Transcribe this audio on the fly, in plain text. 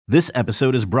This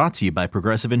episode is brought to you by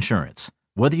Progressive Insurance.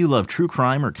 Whether you love true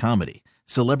crime or comedy,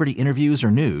 celebrity interviews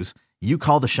or news, you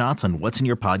call the shots on what's in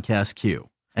your podcast queue.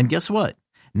 And guess what?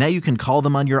 Now you can call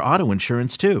them on your auto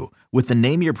insurance too with the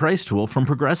Name Your Price tool from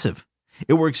Progressive.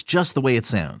 It works just the way it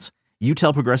sounds. You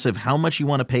tell Progressive how much you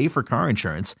want to pay for car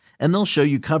insurance, and they'll show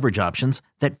you coverage options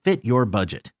that fit your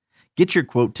budget. Get your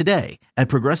quote today at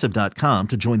Progressive.com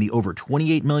to join the over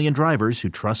 28 million drivers who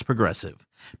trust Progressive.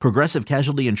 Progressive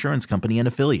Casualty Insurance Company and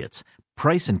Affiliates.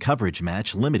 Price and coverage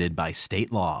match limited by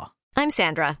state law. I'm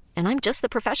Sandra, and I'm just the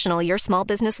professional your small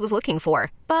business was looking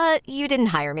for. But you didn't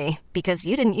hire me because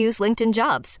you didn't use LinkedIn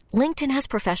Jobs. LinkedIn has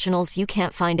professionals you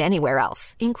can't find anywhere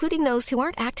else, including those who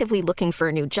aren't actively looking for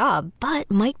a new job, but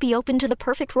might be open to the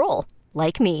perfect role,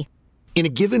 like me. In a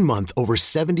given month, over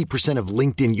 70% of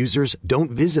LinkedIn users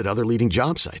don't visit other leading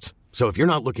job sites. So if you're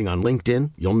not looking on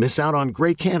LinkedIn, you'll miss out on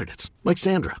great candidates like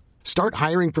Sandra. Start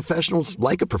hiring professionals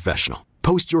like a professional.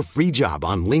 Post your free job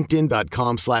on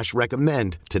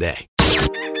linkedin.com/recommend today.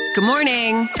 Good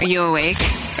morning. Are you awake?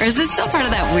 Or is this still part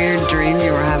of that weird dream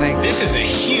you were having? This is a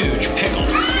huge pickle.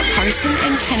 Carson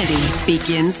and Kennedy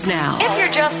begins now. If you're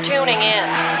just tuning in,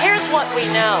 here's what we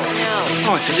know.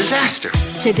 Oh, it's a disaster.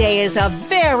 Today is a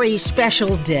very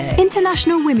special day.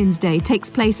 International Women's Day takes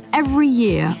place every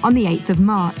year on the 8th of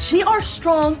March. We are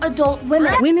strong adult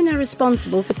women. Women are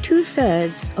responsible for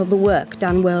 2/3 of the work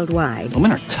done worldwide.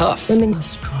 Women are tough. Women are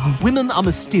strong. Women are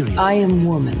mysterious. I am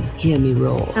woman. Hear me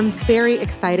roar. I'm very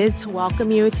excited to welcome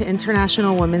you to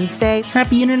International Women's Day.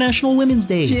 Happy International Women's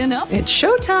Day. Gin up. It's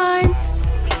showtime.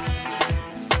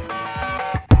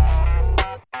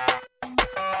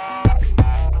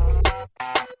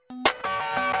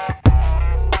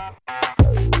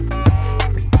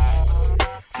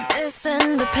 Miss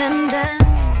Independent,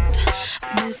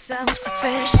 Miss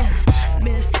Self-Sufficient,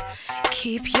 Miss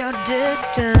Keep Your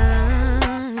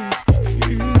Distance,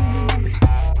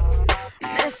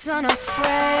 Miss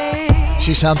Unafraid.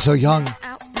 She sounds so young.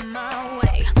 Out my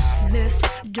way. Miss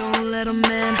Don't Let a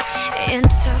Man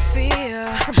Interfere.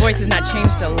 Her voice has not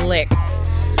changed a lick.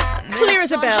 Clear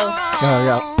as a bell.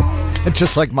 Oh, yeah.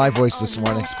 Just like my voice this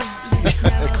morning.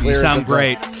 You sound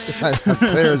great.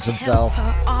 Clear as a bell.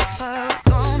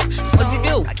 What'd you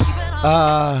do?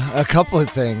 A couple of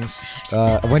things.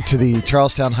 I went to the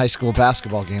Charlestown High School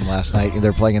basketball game last night.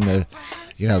 They're playing in the,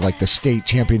 like the state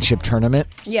championship tournament.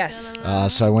 Yes.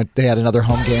 So I went. They had another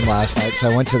home game last night,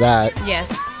 so I went to that.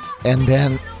 Yes. And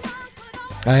then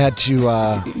I had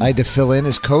to fill in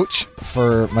as coach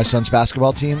for my son's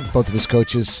basketball team. Both of his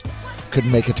coaches couldn't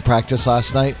make it to practice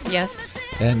last night. Yes.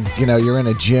 And, you're in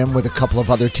a gym with a couple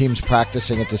of other teams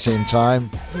practicing at the same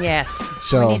time. Yes.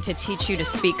 So we need to teach you to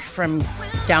speak from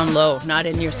down low, not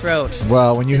in your throat.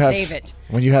 Well, when you have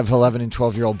 11 and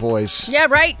 12-year-old boys. Yeah,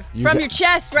 right. From your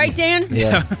chest, right, Dan?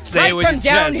 Yeah. Say it with from your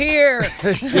down chest. here.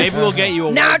 Maybe we'll get you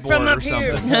a Not whiteboard from up or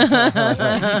something.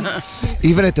 here.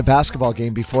 Even at the basketball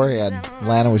game beforehand,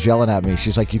 Lana was yelling at me.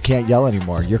 She's like, you can't yell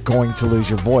anymore. You're going to lose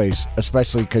your voice,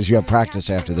 especially because you have practice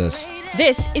after this.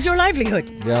 This is your livelihood.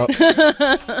 Yep.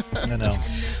 I know.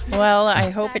 Well, I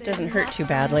hope it doesn't hurt too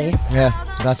badly. Yeah,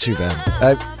 not too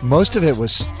bad. Most of it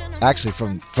was actually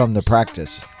from the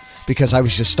practice because I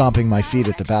was just stomping my feet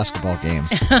at the basketball game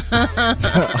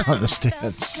on the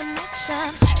stands.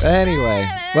 Anyway,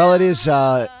 well, it is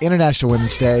International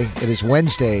Women's Day. It is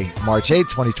Wednesday, March 8th,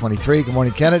 2023. Good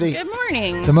morning, Kennedy. Good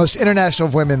morning. The most international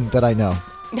of women that I know.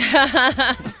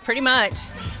 Pretty much.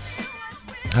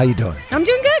 How you doing? I'm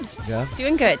doing good. Yeah?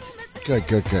 Doing good. Good.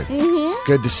 Mm-hmm.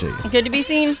 Good to see you. Good to be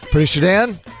seen. Producer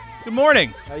Dan? Good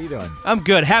morning. How you doing? I'm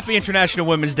good. Happy International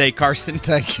Women's Day, Carson.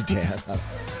 Thank you, Dan.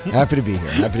 Happy to be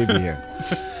here.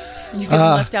 You feeling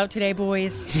left out today,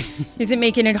 boys? Is it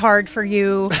making it hard for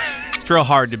you? It's real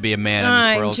hard to be a man in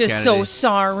this world, I'm just Kennedy. so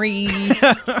sorry.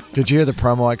 Did you hear the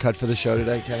promo I cut for the show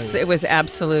today, Kennedy? It was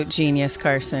absolute genius,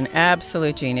 Carson.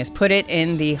 Absolute genius. Put it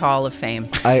in the Hall of Fame.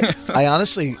 I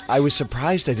honestly, I was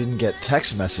surprised I didn't get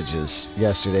text messages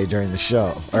yesterday during the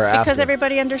show. Because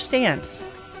everybody understands.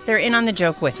 They're in on the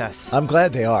joke with us. I'm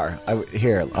glad they are.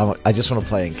 I just want to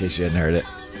play in case you hadn't heard it.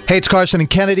 Hey, it's Carson and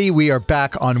Kennedy. We are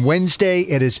back on Wednesday.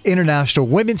 It is International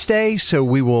Women's Day, so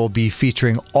we will be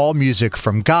featuring all music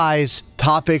from guys,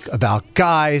 topic about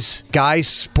guys,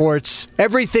 sports,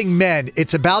 everything men.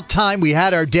 It's about time we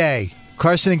had our day.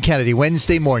 Carson and Kennedy,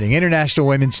 Wednesday morning, International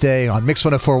Women's Day on Mix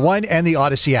 104.1 and the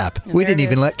Odyssey app. We didn't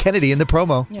even let Kennedy in the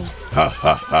promo. Yeah.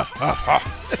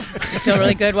 You feel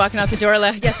really good walking out the door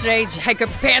yesterday. Did you hike up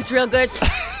your pants real good?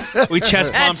 We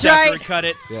chest bumped That's after right. we cut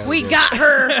it. Yeah, we got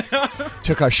her.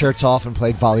 Took our shirts off and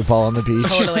played volleyball on the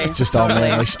beach. Totally. Just all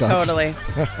manly stuff. Totally.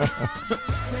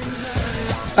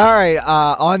 All right,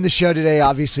 on the show today,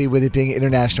 obviously, with it being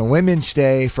International Women's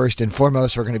Day, first and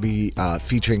foremost, we're going to be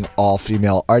featuring all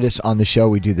female artists on the show.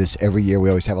 We do this every year. We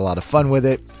always have a lot of fun with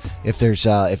it. If there's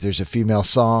a female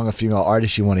song, a female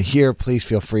artist you want to hear, please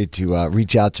feel free to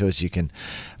reach out to us. You can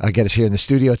get us here in the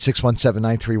studio at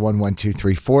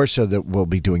 617-931-1234, so that we'll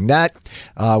be doing that.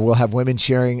 We'll have women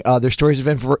sharing their stories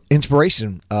of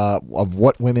inspiration of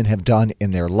what women have done in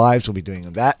their lives. We'll be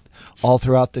doing that all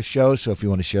throughout the show, so if you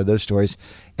want to share those stories.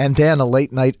 And then a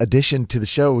late night addition to the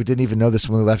show. We didn't even know this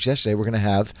when we left yesterday. We're going to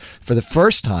have, for the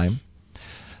first time,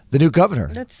 the new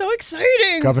governor. That's so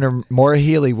exciting. Governor Maura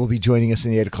Healey will be joining us in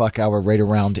the 8 o'clock hour right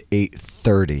around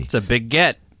 8:30. It's a big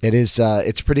get. It is.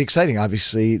 It's pretty exciting.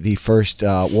 Obviously, the first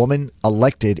woman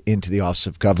elected into the office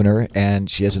of governor,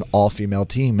 and she has an all-female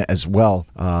team as well.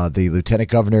 The lieutenant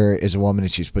governor is a woman,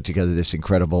 and she's put together this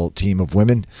incredible team of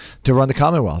women to run the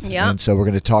Commonwealth. Yeah. And so we're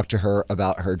going to talk to her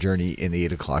about her journey in the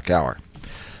 8 o'clock hour.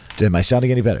 Am I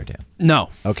sounding any better, Dan? No.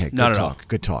 Okay, good not at talk. all.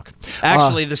 Good talk.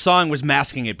 Actually, the song was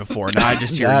masking it before. Now I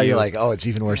just hear now you. You're like, oh, it's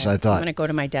even worse than I thought. I'm going to go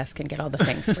to my desk and get all the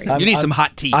things for you. You need some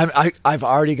hot tea. I've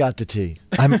already got the tea.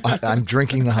 I'm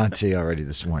drinking the hot tea already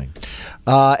this morning.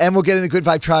 And we'll get in the Good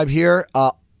Vibe Tribe here.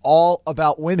 All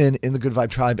about women in the Good Vibe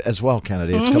Tribe as well,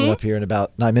 Kennedy. It's coming up here in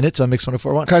about 9 minutes on Mix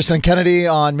 104.1. Carson and Kennedy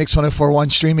on Mix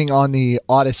 104.1, streaming on the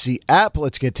Odyssey app.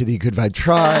 Let's get to the Good Vibe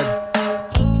Tribe.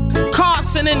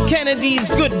 Carson and Kennedy's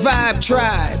Good Vibe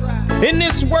Tribe. In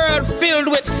this world filled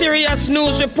with serious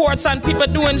news reports and people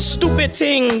doing stupid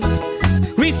things,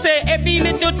 we say every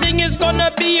little thing is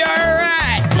gonna be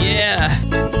alright. Yeah.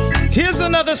 Here's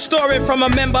another story from a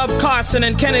member of Carson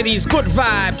and Kennedy's Good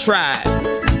Vibe Tribe.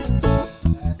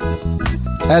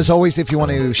 As always, if you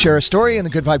want to share a story in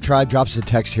the Good Vibe Tribe, drop us a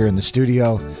text here in the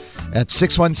studio at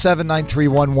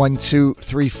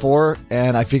 617-931-1234.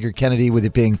 And I figured, Kennedy, with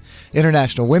it being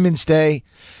International Women's Day,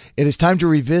 it is time to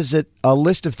revisit a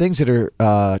list of things that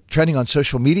are trending on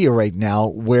social media right now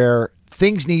where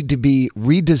things need to be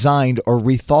redesigned or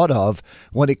rethought of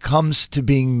when it comes to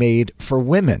being made for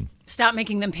women. Stop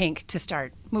making them pink to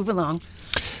start. Move along.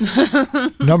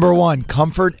 Number one,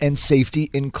 comfort and safety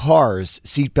in cars.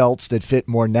 Seatbelts that fit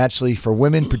more naturally for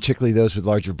women, particularly those with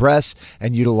larger breasts,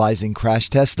 and utilizing crash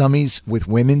test dummies with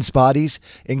women's bodies,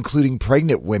 including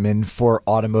pregnant women, for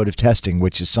automotive testing,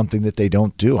 which is something that they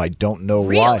don't do. I don't know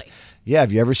why. Yeah,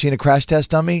 have you ever seen a crash test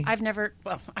dummy? I've never.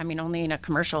 Well, I mean, only in a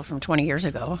commercial from 20 years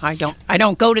ago. I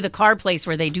don't go to the car place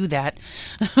where they do that.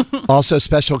 Also,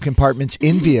 special compartments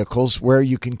in vehicles where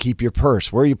you can keep your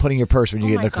purse. Where are you putting your purse when you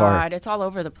get in the car? Oh my God, it's all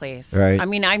over the place. Right. I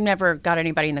mean, I've never got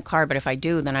anybody in the car, but if I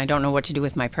do, then I don't know what to do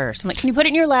with my purse. I'm like, can you put it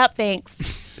in your lap? Thanks.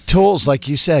 Tools, like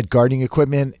you said, gardening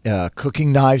equipment,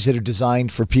 cooking knives that are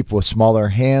designed for people with smaller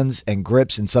hands and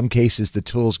grips. In some cases, the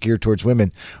tools geared towards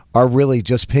women are really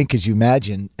just pink, as you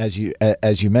mentioned,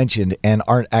 and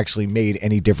aren't actually made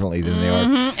any differently than they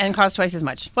are. And cost twice as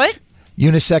much. What?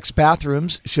 Unisex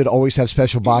bathrooms should always have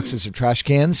special boxes or trash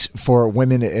cans for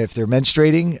women if they're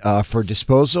menstruating for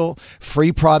disposal.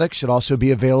 Free products should also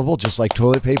be available, just like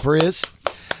toilet paper is.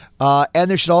 And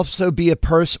there should also be a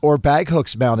purse or bag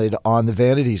hooks mounted on the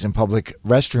vanities in public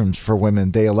restrooms for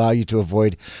women. They allow you to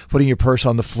avoid putting your purse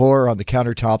on the floor or on the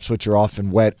countertops, which are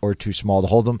often wet or too small to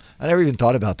hold them. I never even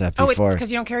thought about that before. Oh, it's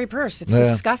because you don't carry a purse. It's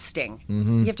disgusting.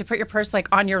 You have to put your purse like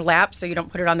on your lap so you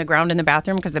don't put it on the ground in the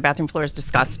bathroom because the bathroom floor is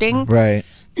disgusting. Right.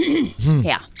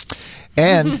 Yeah.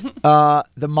 And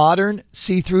the modern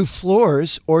see-through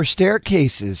floors or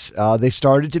staircases, they've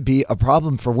started to be a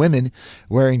problem for women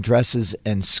wearing dresses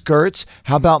and skirts.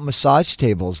 How about massage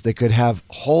tables that could have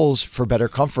holes for better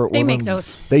comfort? They make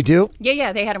those. They do?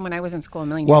 Yeah, they had them when I was in school a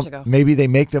million years ago. Well, maybe they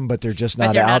make them, but they're just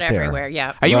not out there. Everywhere,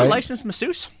 yeah. Are you a licensed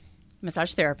masseuse?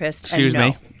 Massage therapist. Excuse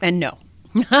me? And no.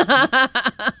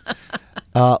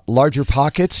 Larger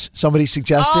pockets, somebody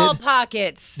suggested. All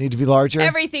pockets. Need to be larger?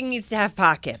 Everything needs to have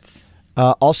pockets.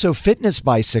 Also, fitness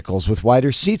bicycles with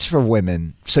wider seats for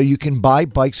women. So you can buy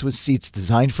bikes with seats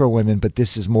designed for women, but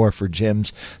this is more for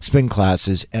gyms, spin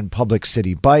classes, and public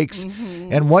city bikes.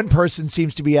 And one person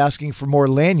seems to be asking for more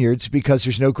lanyards because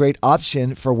there's no great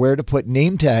option for where to put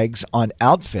name tags on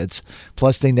outfits.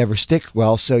 Plus, they never stick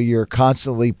well, so you're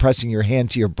constantly pressing your hand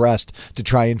to your breast to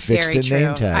try and fix the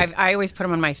name tag. I always put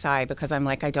them on my thigh because I'm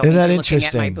like, I don't Isn't need that you looking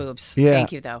interesting? at my boobs. Yeah.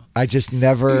 Thank you, though. I just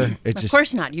never... Of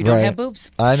course not. You don't have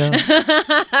boobs. I know.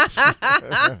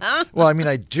 Well, I mean,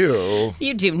 I do.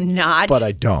 You do not. But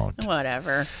I don't.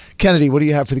 Whatever. Kennedy, what do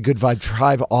you have for the Good Vibe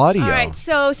Tribe audio? All right,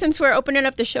 so since we're opening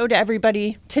up the show to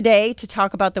everybody today to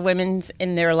talk about the women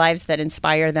in their lives that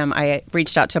inspire them, I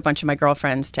reached out to a bunch of my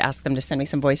girlfriends to ask them to send me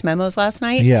some voice memos last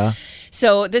night. Yeah.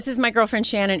 So this is my girlfriend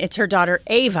Shannon. It's her daughter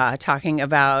Ava talking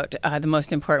about the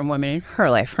most important woman in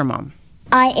her life, her mom.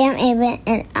 I am Ava,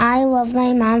 and I love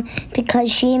my mom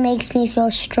because she makes me feel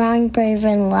strong, brave,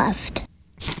 and loved.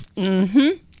 Mm-hmm.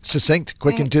 Succinct,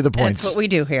 quick, and to the point. That's what we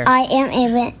do here. I am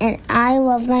Ava, and I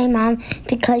love my mom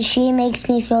because she makes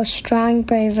me feel strong,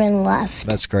 brave, and loved.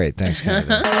 That's great. Thanks,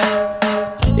 Kennedy.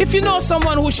 If you know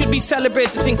someone who should be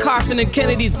celebrated in Carson and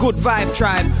Kennedy's Good Vibe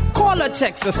Tribe, call or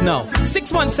text us now.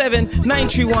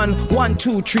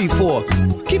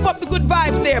 617-931-1234. Keep up the good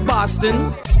vibes there,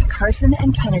 Boston. Carson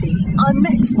and Kennedy on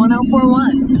Mix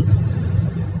 1041.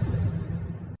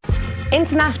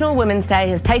 International Women's Day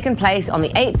has taken place on the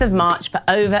 8th of March for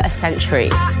over a century.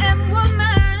 I am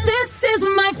woman. This is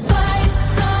my fight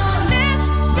song. This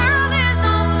girl is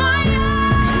on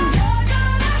fire. You're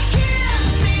gonna hear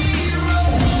me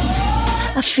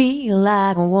roar. I feel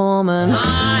like a woman.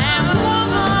 I am a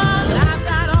woman. I've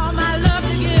got all my love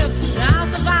to give. I'll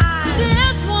survive.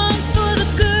 This one's for the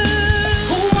girls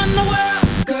who run the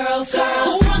world. Girls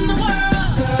who run the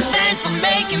world. Thanks for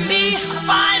making me a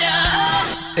fighter.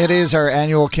 It is our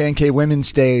annual K&K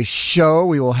Women's Day show.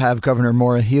 We will have Governor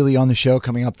Maura Healey on the show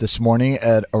coming up this morning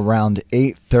at around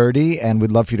 8:30, and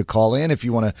we'd love for you to call in if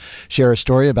you want to share a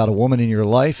story about a woman in your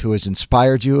life who has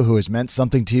inspired you, who has meant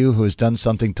something to you, who has done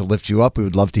something to lift you up. We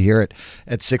would love to hear it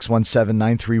at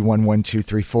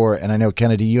 617-931-1234. And I know,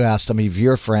 Kennedy, you asked some of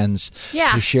your friends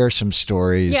to share some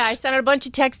stories. Yeah, I sent out a bunch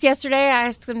of texts yesterday. I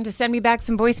asked them to send me back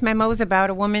some voice memos about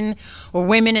a woman or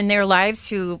women in their lives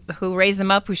who raised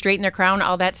them up, who straightened their crown,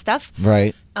 all that stuff.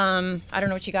 Right. I don't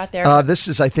know what you got there. This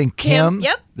is, I think, Kim.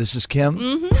 Yep. This is Kim.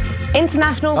 Mm-hmm.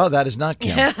 International. Oh, that is not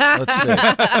Kim. Let's see.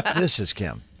 This is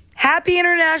Kim. Happy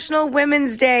International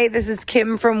Women's Day. This is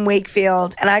Kim from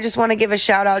Wakefield, and I just want to give a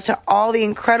shout out to all the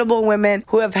incredible women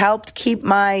who have helped keep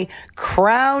my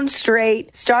crown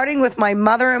straight, starting with my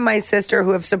mother and my sister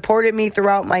who have supported me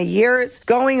throughout my years,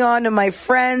 going on to my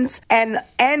friends, and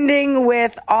ending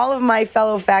with all of my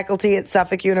fellow faculty at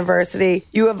Suffolk University.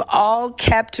 You have all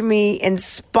kept me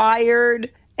inspired,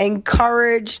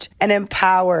 encouraged, and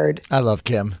empowered. I love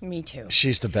Kim. Me too.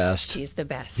 She's the best. She's the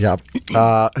best. Yep.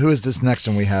 Who is this next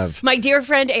one we have? My dear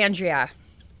friend, Andrea.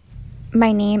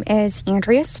 My name is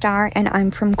Andrea Starr, and I'm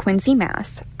from Quincy,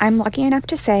 Mass. I'm lucky enough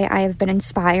to say I have been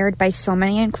inspired by so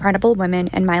many incredible women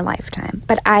in my lifetime,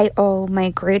 but I owe my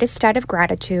greatest debt of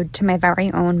gratitude to my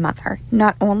very own mother.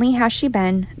 Not only has she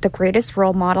been the greatest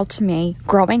role model to me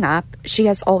growing up, she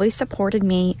has always supported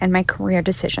me in my career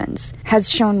decisions, has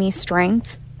shown me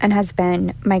strength, and has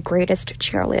been my greatest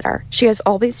cheerleader. She has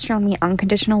always shown me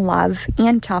unconditional love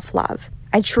and tough love.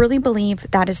 I truly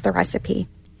believe that is the recipe.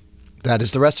 That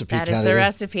is the recipe, That Kennedy. is the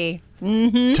recipe.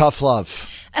 Mm-hmm. Tough love.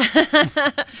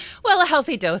 Well, a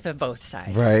healthy dose of both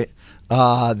sides. Right.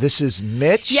 This is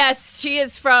Mitch. Yes, she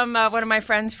is from one of my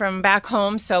friends from back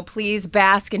home, so please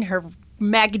bask in her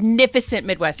magnificent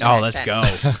Midwestern accent.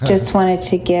 Let's go. Just wanted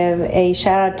to give a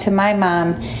shout out to my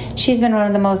mom. She's been one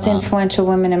of the most influential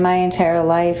women in my entire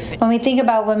life. When we think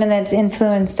about women that's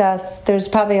influenced us, there's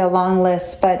probably a long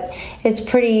list, but it's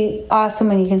pretty awesome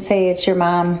when you can say it's your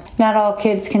mom. Not all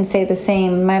kids can say the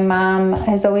same. My mom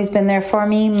has always been there for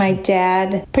me. My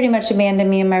dad pretty much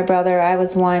abandoned me and my brother. I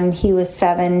was 1, he was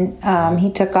 7. He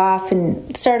took off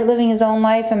and started living his own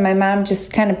life, and my mom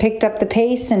just kind of picked up the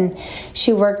pace, and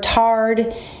she worked hard.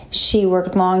 She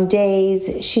worked long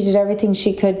days. She did everything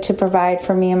she could to provide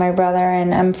for me and my brother,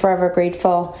 and I'm forever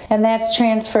grateful. And that's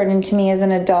transferred into me as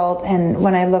an adult, and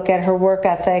when I look at her work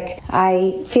ethic,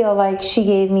 I feel like she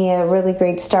gave me a really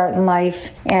great start in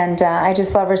life, and I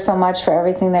just love her so much for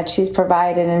everything that she's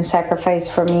provided and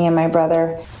sacrificed for me and my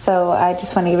brother. So I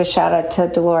just want to give a shout out to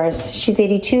Dolores. She's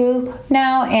 82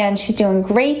 now, and she's doing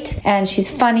great, and she's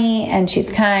funny, and she's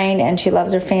kind, and she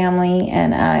loves her family,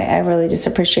 and I really just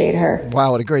appreciate her.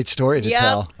 Wow, what a great story to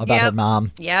tell about her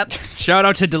mom. Yep. Shout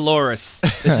out to Dolores.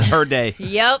 This is her day.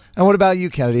 Yep. And what about you,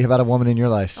 Kennedy? How about a woman in your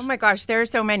life? Oh my gosh, there are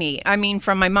so many. I mean,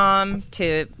 from my mom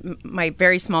to my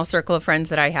very small circle of friends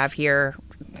that I have here,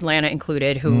 Lana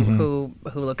included, who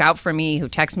look out for me, who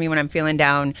text me when I'm feeling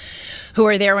down, who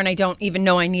are there when I don't even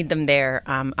know I need them there.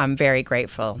 I'm very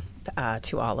grateful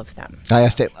to all of them. I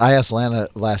asked Lana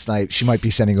last night. She might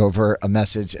be sending over a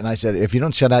message, and I said, if you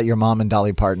don't shout out your mom and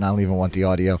Dolly Parton, I don't even want the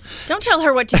audio. Don't tell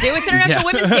her what to do. It's International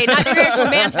Women's Day, not International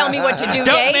Man Tell Me What to Do Day.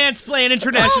 Don't mansplain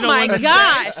International Women's Day. Oh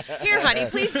my gosh. Here, honey,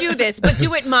 please do this, but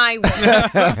do it my way.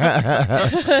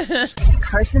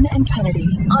 Carson and Kennedy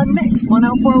on Mix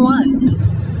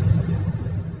 104.1.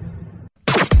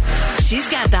 She's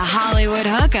got the Hollywood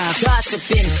hookup.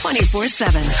 Gossiping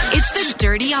 24/7. It's the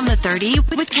Dirty on the 30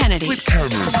 with Kennedy.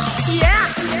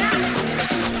 Yeah.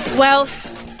 Well,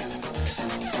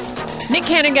 Nick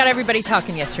Cannon got everybody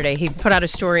talking yesterday. He put out a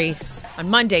story on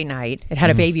Monday night. It had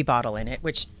a baby bottle in it,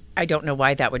 which I don't know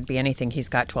why that would be anything. He's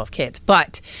got 12 kids.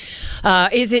 But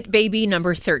is it baby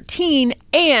number 13?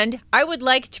 And I would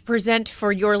like to present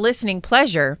for your listening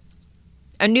pleasure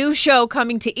a new show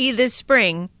coming to E! This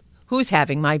spring, Who's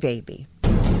Having My Baby?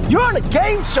 You're on a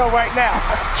game show right now.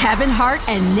 Kevin Hart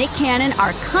and Nick Cannon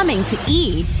are coming to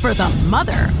E! for the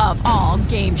mother of all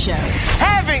game shows.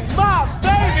 Having my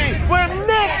baby with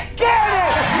Nick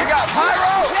Cannon. You got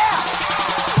pyro? Yeah.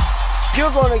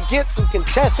 You're going to get some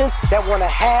contestants that want to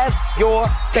have your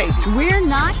baby. We're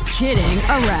not kidding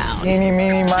around. Eeny,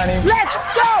 meeny, miny. Let's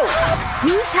go!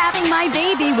 Who's Having My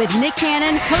Baby with Nick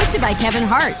Cannon, hosted by Kevin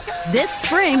Hart. This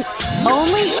spring,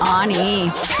 only on E!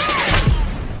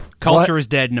 Culture is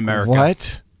dead in America.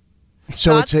 What?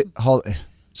 So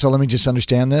so let me just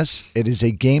understand this. It is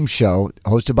a game show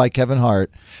hosted by Kevin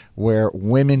Hart where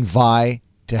women vie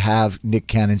to have Nick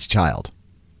Cannon's child.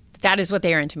 That is what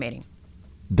they are intimating.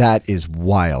 That is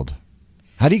wild.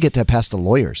 How do you get that past the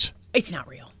lawyers? It's not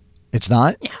real. It's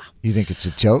not? No. You think it's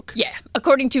a joke? Yeah.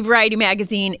 According to Variety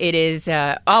magazine, it is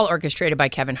all orchestrated by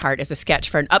Kevin Hart as a sketch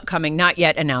for an upcoming, not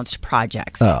yet announced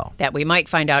projects that we might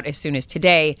find out as soon as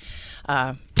today.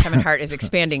 Kevin Hart is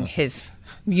expanding his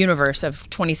universe of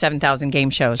 27,000 game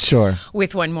shows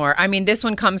with one more. I mean, this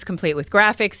one comes complete with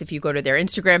graphics. If you go to their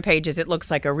Instagram pages, it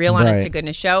looks like a real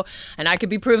honest-to-goodness show. And I could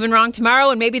be proven wrong tomorrow,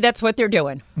 and maybe that's what they're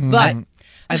doing. But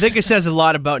I think it says a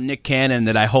lot about Nick Cannon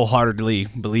that I wholeheartedly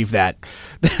believe that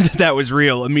that was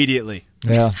real immediately.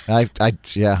 Yeah,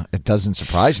 yeah, it doesn't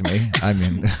surprise me. I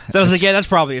mean, so I was like, yeah, that's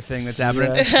probably a thing that's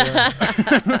happening. Yeah,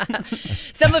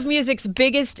 Some of music's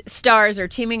biggest stars are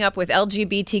teaming up with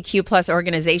LGBTQ plus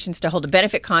organizations to hold a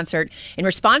benefit concert in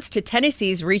response to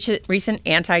Tennessee's recent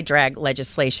anti-drag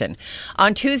legislation.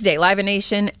 On Tuesday, Live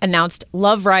Nation announced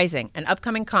Love Rising, an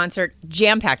upcoming concert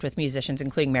jam-packed with musicians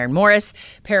including Maren Morris,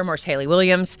 Paramore's Hayley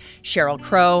Williams, Sheryl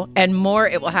Crow, and more.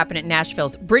 It will happen at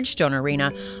Nashville's Bridgestone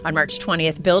Arena on March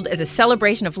 20th, billed as a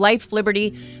celebration of life,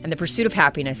 liberty, and the pursuit of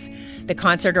happiness. The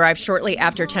concert arrived shortly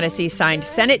after Tennessee signed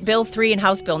Senate Bill 3 and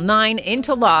House Bill 9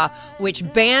 into law, which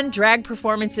banned drag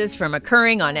performances from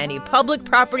occurring on any public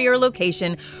property or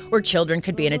location where children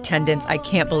could be in attendance. I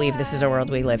can't believe this is a world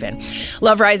we live in.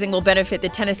 Love Rising will benefit the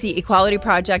Tennessee Equality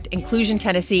Project, Inclusion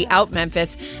Tennessee, Out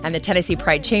Memphis, and the Tennessee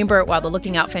Pride Chamber, while the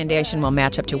Looking Out Foundation will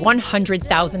match up to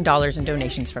 $100,000 in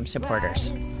donations from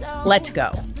supporters. Let's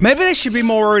go. Maybe they should be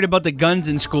more worried about the guns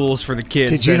in schools for the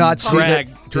kids. Did you not see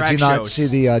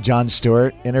the Jon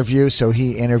Stewart interview? So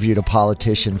he interviewed a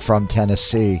politician from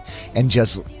Tennessee and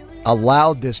just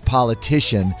allowed this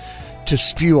politician to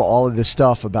spew all of this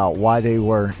stuff about why they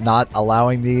were not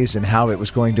allowing these and how it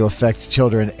was going to affect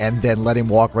children, and then let him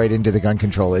walk right into the gun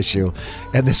control issue.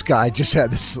 And this guy just had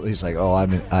this, he's like, oh,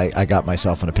 I got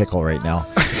myself in a pickle right now.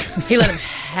 He let him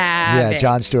have it.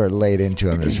 Jon Stewart laid into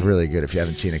him. It's really good. If you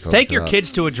haven't seen it, take your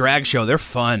kids to a drag show. They're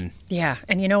fun. Yeah,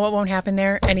 and you know what won't happen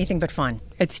there? Anything but fun.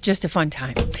 It's just a fun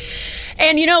time.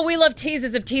 And you know, we love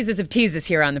teases of teases of teases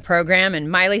here on the program. And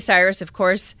Miley Cyrus, of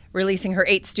course, releasing her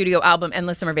 8th studio album,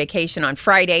 Endless Summer Vacation, on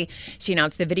Friday. She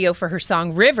announced the video for her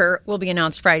song River will be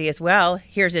announced Friday as well.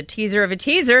 Here's a teaser of a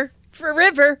teaser for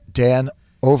River. Dan,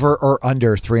 over or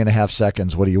under 3.5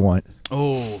 seconds? What do you want?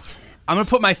 Oh, I'm going to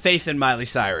put my faith in Miley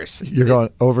Cyrus. You're going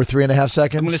over 3.5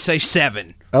 seconds? I'm going to say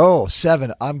 7. Oh,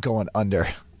 7. I'm going under.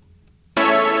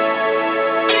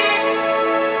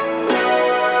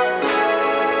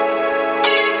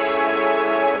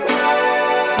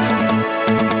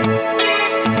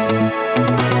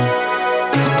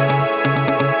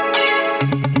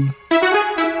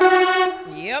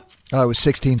 Oh, it was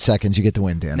 16 seconds. You get the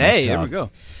win, Dan. Hey, there we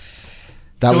go.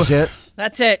 That was it?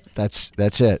 That's it. That's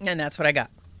it. And that's what I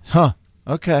got. Huh.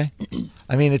 Okay.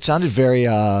 I mean, it sounded very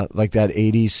like that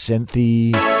 80s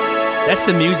synthy. That's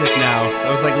the music now.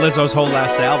 That was like Lizzo's whole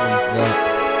last album. Yeah.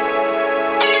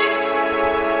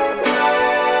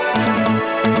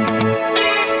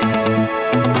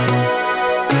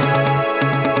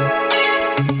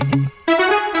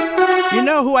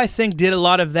 I think did a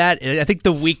lot of that? I think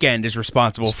The Weeknd is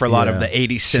responsible for a lot of the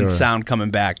 80s synth sound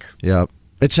coming back. Yep.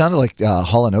 It sounded like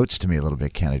Hall & Oates to me a little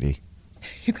bit, Kennedy.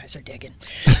 You guys are digging.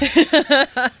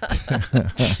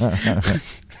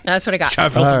 That's what I got. Trying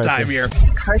to fill some time here.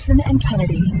 Carson and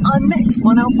Kennedy on Mix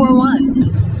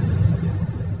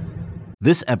 1041.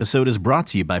 This episode is brought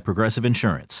to you by Progressive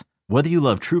Insurance. Whether you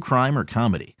love true crime or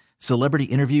comedy, celebrity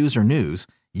interviews or news,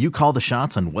 you call the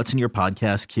shots on what's in your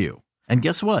podcast queue. And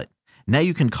guess what? Now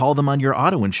you can call them on your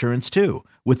auto insurance too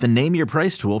with the Name Your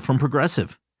Price tool from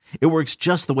Progressive. It works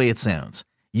just the way it sounds.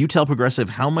 You tell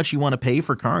Progressive how much you want to pay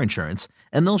for car insurance,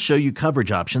 and they'll show you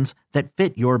coverage options that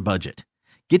fit your budget.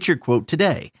 Get your quote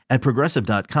today at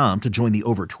Progressive.com to join the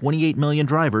over 28 million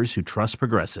drivers who trust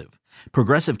Progressive.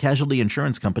 Progressive Casualty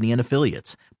Insurance Company and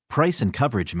Affiliates. Price and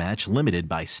coverage match limited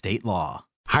by state law.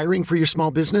 Hiring for your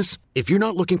small business? If you're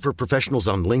not looking for professionals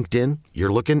on LinkedIn,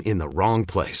 you're looking in the wrong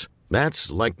place.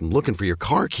 That's like looking for your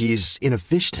car keys in a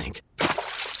fish tank.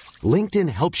 LinkedIn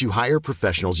helps you hire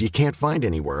professionals you can't find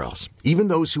anywhere else, even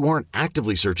those who aren't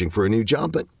actively searching for a new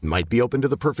job but might be open to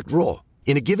the perfect role.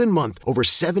 In a given month, over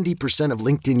 70% of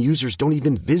LinkedIn users don't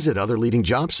even visit other leading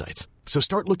job sites. So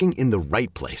start looking in the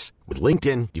right place. With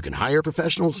LinkedIn, you can hire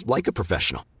professionals like a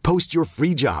professional. Post your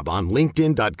free job on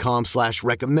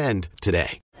linkedin.com/recommend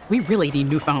today. We really need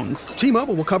new phones.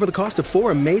 T-Mobile will cover the cost of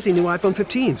 4 amazing new iPhone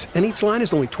 15s, and each line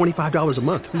is only $25 a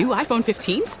month. New iPhone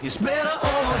 15s? It's better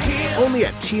over here. Only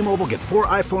at T-Mobile, get 4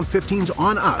 iPhone 15s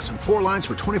on us and 4 lines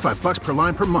for $25 per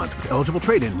line per month with eligible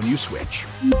trade-in when you switch.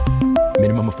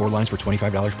 Minimum of 4 lines for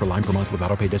 $25 per line per month with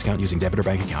autopay discount using debit or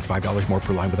bank account. $5 more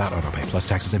per line without autopay, plus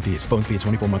taxes and fees. Phone fee at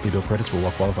 24 monthly bill credits for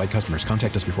well-qualified customers.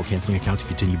 Contact us before canceling account to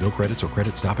continue bill credits or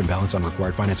credit stop and balance on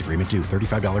required finance agreement due.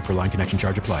 $35 per line connection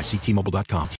charge applies. See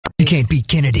T-Mobile.com. You can't beat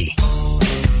Kennedy.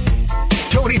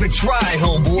 Don't even try,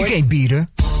 homeboy. You can't beat her.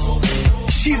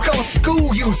 She's gonna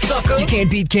school you, sucker. You can't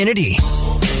beat Kennedy.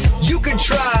 You can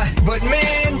try, but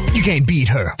man, you can't beat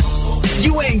her.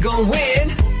 You ain't gonna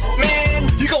win,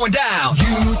 man. You're going down.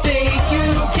 You think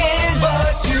you can,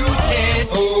 but you can't.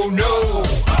 Oh no.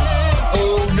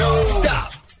 Oh no.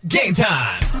 Stop. Game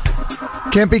time.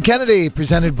 Can't Beat Kennedy,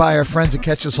 presented by our friends at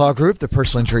Catches Law Group, the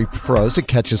personal injury pros at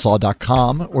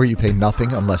catcheslaw.com, where you pay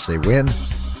nothing unless they win.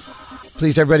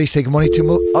 Please, everybody, say good morning to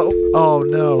Oh,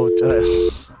 no.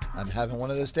 I'm having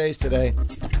one of those days today.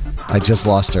 I just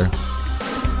lost her.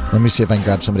 Let me see if I can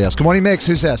grab somebody else. Good morning, Mix.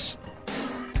 Who's this?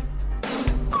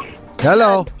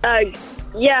 Hello.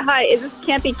 Yeah, hi. Is this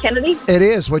Can't Beat Kennedy? It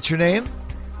is. What's your name?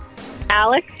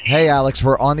 Alex. Hey, Alex.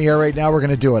 We're on the air right now. We're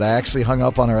going to do it. I actually hung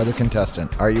up on our other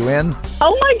contestant. Are you in?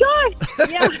 Oh, my God.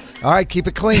 Yeah. All right. Keep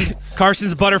it clean.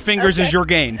 Carson's Butterfingers is your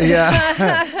gain.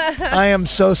 Yeah. I am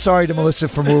so sorry to Melissa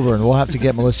from Uber, and we'll have to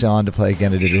get Melissa on to play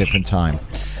again at a different time.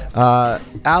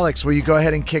 Alex, will you go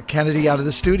ahead and kick Kennedy out of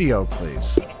the studio,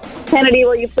 please? Kennedy,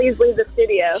 will you please leave the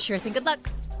studio? Sure thing. Good luck.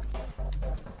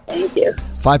 Thank you.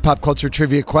 5 pop culture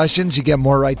trivia questions. You get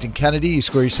more right than Kennedy. You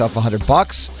score yourself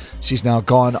 $100. She's now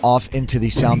gone off into the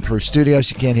soundproof studio.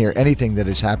 She can't hear anything that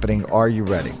is happening. Are you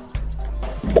ready?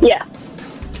 Yeah.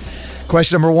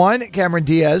 Question number 1. Cameron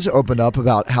Diaz opened up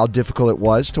about how difficult it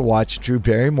was to watch Drew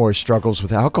Barrymore's struggles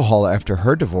with alcohol after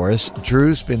her divorce.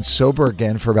 Drew's been sober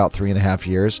again for about 3.5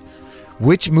 years.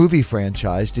 Which movie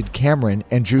franchise did Cameron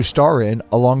and Drew star in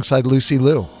alongside Lucy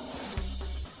Liu?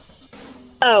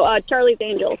 Oh, Charlie's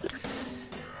Angels.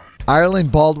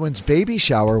 Ireland Baldwin's baby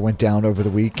shower went down over the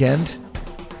weekend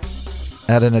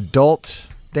at an adult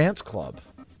dance club.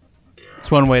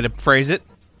 That's one way to phrase it.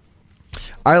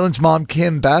 Ireland's mom,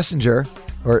 Kim Basinger,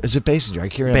 or is it Basinger? I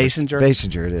can't remember. Basinger.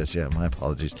 Basinger, it is. Yeah, my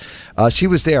apologies. She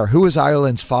was there. Who was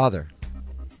Ireland's father?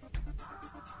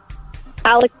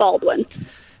 Alec Baldwin.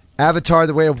 Avatar: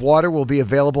 The Way of Water will be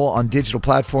available on digital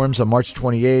platforms on March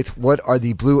 28th. What are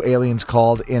the blue aliens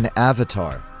called in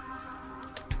Avatar?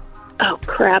 Oh,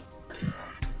 crap.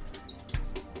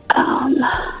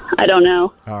 I don't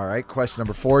know. All right. Question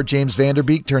number 4. James Van Der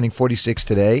Beek turning 46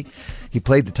 today. He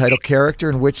played the title character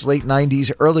in which late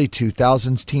 90s, early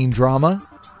 2000s teen drama?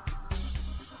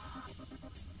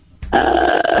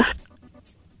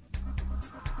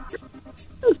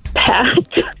 Pass.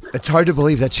 It's hard to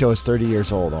believe that show is 30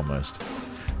 years old almost.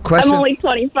 I'm only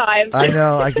 25. I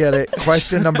know, I get it.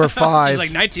 Question number 5. It's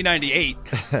like 1998.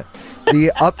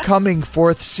 The upcoming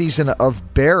 4th season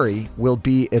of Barry will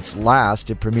be its last.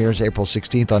 It premieres April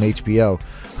 16th on HBO.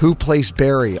 Who plays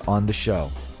Barry on the show?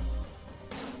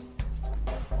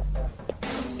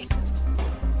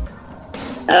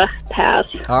 Pass.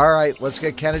 All right, let's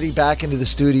get Kennedy back into the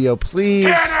studio,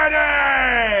 please.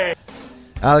 Kennedy!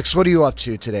 Alex, what are you up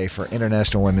to today for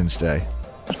International Women's Day?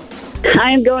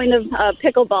 I am going to a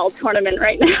pickleball tournament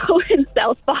right now in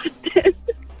South Boston.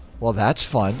 Well, that's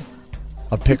fun.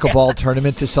 A pickleball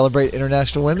tournament to celebrate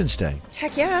International Women's Day.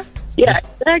 Heck yeah. Yeah,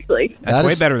 exactly. That's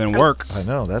way better than work. I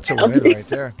know. That's a win right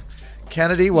there.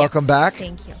 Kennedy, welcome back.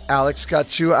 Thank you. Alex got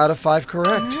 2 out of 5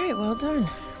 correct. All right, well done.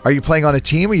 Are you playing on a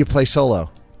team or you play solo?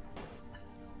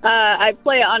 I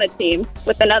play on a team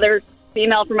with another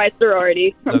female from my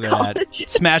sorority from Look at college. that.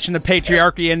 Smashing the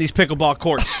patriarchy in these pickleball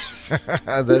courts.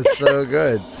 That's so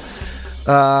good.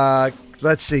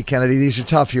 Let's see, Kennedy. These are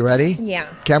tough. You ready?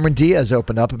 Yeah. Cameron Diaz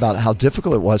opened up about how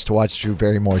difficult it was to watch Drew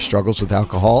Barrymore's struggles with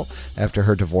alcohol after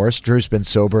her divorce. Drew's been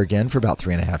sober again for about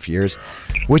 3.5 years.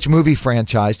 Which movie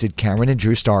franchise did Cameron and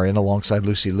Drew star in alongside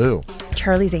Lucy Liu?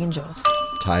 Charlie's Angels.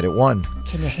 Tied at 1.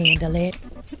 Can you handle it?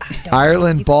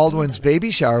 Ireland Baldwin's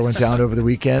baby shower went down over the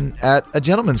weekend at a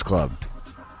gentleman's club.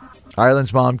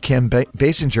 Ireland's mom, Kim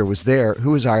Basinger, was there.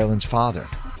 Who was Ireland's father?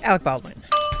 Alec Baldwin.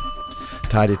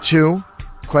 Tied at 2.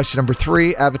 Question number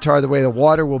 3. Avatar: The Way of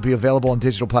Water will be available on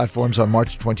digital platforms on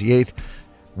March 28th.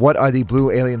 What are the blue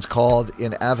aliens called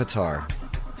in Avatar?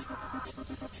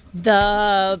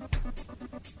 The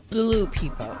blue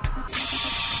people.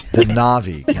 The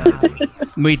Na'vi, Kennedy.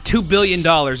 Made $2 billion,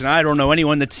 and I don't know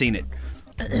anyone that's seen it.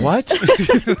 What?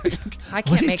 I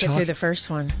can't make it through the first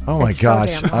one. Oh, my It's so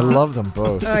gosh. damn I long. love them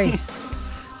both. Oy.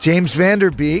 James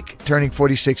Vanderbeek, turning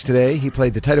 46 today. He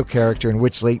played the title character in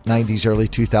which late 90s, early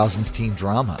 2000s teen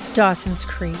drama? Dawson's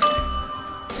Creek.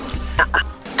 I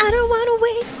don't want to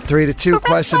wait. 3 to 2.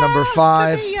 Question number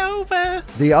 5. Over.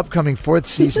 The upcoming 4th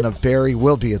season of Barry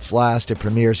will be its last. It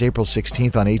premieres April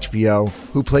 16th on HBO.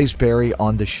 Who plays Barry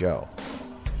on the show?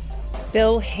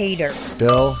 Bill Hader.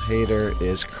 Bill Hader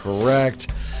is correct.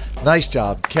 Nice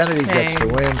job. Kennedy gets the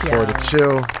win, 4 to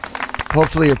 2.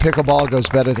 Hopefully your pickleball goes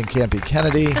better than Can't Be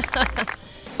Kennedy.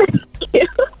 You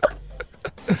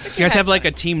guys have like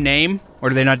a team name, or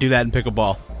do they not do that in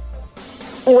pickleball?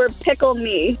 We're Pickle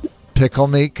Me. Pickle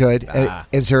me, good.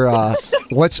 Is there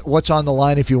what's on the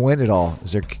line if you win it all?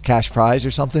 Is there cash prize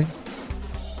or something?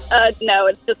 No,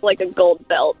 it's just like a gold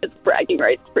belt. It's bragging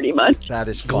rights, pretty much. That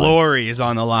is fun. Glory is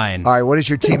on the line. All right, what is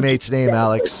your teammate's name,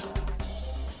 Alex?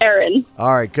 Aaron.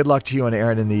 All right, good luck to you and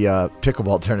Aaron in the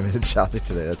pickleball tournament in Southie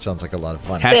today. That sounds like a lot of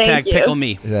fun. Hashtag pickle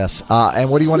me. Yes. And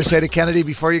what do you want to say to Kennedy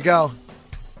before you go?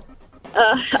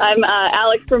 I'm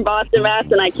Alex from Boston, Mass,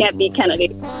 and I can't beat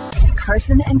Kennedy.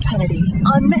 Carson and Kennedy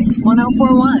on Mix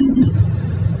 1041.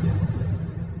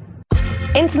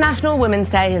 International Women's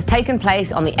Day has taken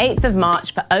place on the 8th of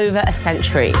March for over a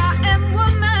century.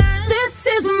 This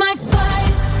is my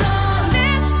fight song.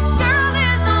 This girl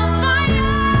is on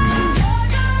fire. You're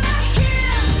gonna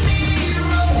hear me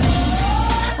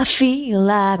roar. I feel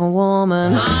like a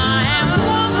woman. I am a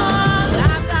woman.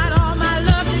 I've got all my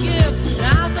love to give, and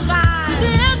I'll survive.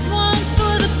 This one's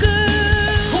for the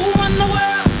good. Who run the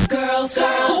world? Girls.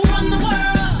 Who run the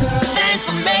world? Girls. Thanks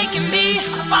for making me a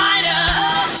fighter.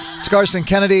 Carson and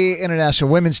Kennedy, International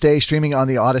Women's Day, streaming on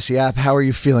the Odyssey app. How are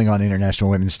you feeling on International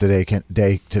Women's Day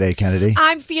today, Kennedy?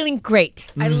 I'm feeling great.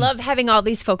 I love having all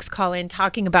these folks call in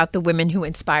talking about the women who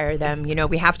inspire them. You know,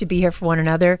 we have to be here for one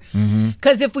another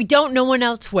because if we don't, no one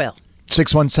else will.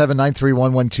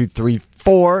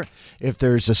 617-931-1234. If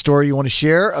there's a story you want to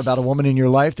share about a woman in your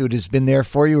life that has been there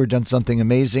for you or done something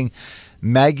amazing.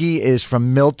 Maggie is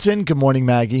from Milton. Good morning,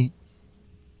 Maggie.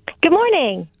 Good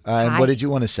morning. And what did you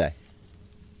want to say?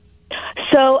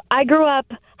 So I grew up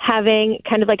having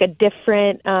kind of like a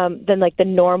different than like the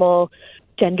normal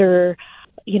gender,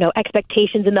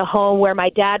 expectations in the home where my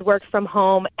dad worked from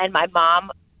home and my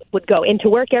mom would go into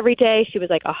work every day. She was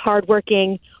like a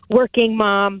hardworking, working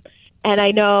mom. And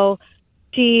I know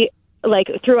she, like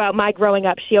throughout my growing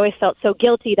up, she always felt so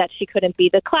guilty that she couldn't be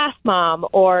the class mom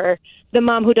or the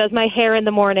mom who does my hair in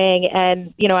the morning.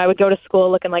 And, I would go to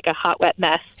school looking like a hot, wet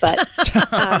mess. But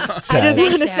I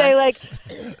just want to say,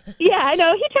 yeah, I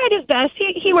know he tried his best.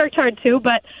 He worked hard too.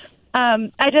 But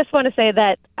I just want to say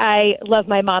that I love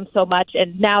my mom so much.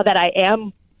 And now that I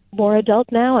am more adult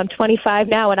now, I'm 25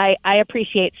 now, and I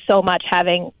appreciate so much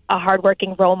having a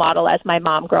hardworking role model as my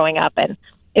mom growing up. And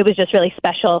it was just really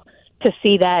special to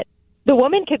see that the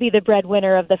woman could be the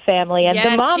breadwinner of the family, and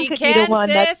the mom could be the one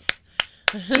that's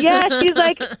yeah, she's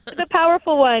like the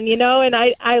powerful one, and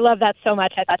I love that so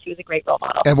much. I thought she was a great role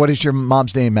model. And what is your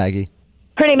mom's name, Maggie?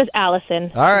 Her name is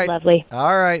Allison. All right. She's lovely.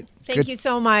 All right. Thank you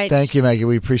so much. Thank you, Maggie.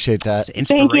 We appreciate that.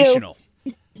 It's inspirational.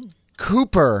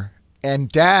 Cooper and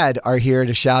Dad are here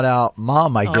to shout out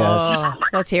Mom, I guess.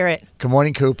 Let's hear it. Good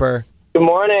morning, Cooper. Good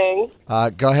morning.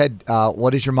 Go ahead.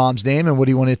 What is your mom's name, and what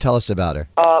do you want to tell us about her?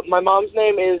 My mom's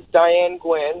name is Diane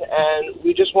Gwynn, and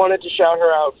we just wanted to shout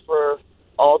her out for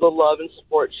all the love and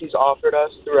support she's offered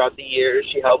us throughout the years.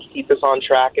 She helps keep us on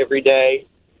track every day,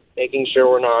 making sure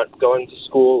we're not going to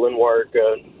school and work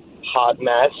a hot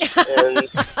mess. And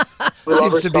we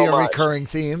love her Seems to be so a much. recurring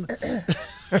theme.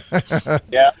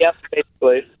 Yeah. Yep,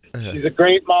 basically. She's a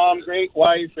great mom, great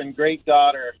wife, and great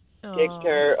daughter. Takes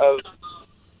care of,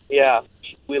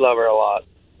 we love her a lot.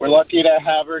 We're lucky to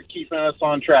have her keeping us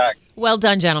on track. Well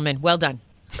done, gentlemen. Well done.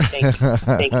 Thank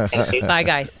you. Bye,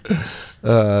 guys.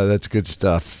 That's good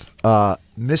stuff.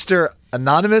 Mr.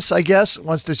 Anonymous, I guess,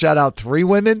 wants to shout out 3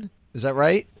 women. Is that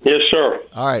right? Yes, sir.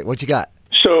 All right. What you got?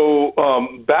 So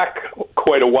back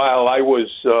quite a while, I was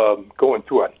going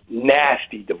through a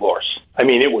nasty divorce. I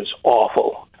mean, it was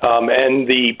awful. And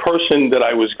the person that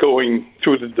I was going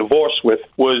through the divorce with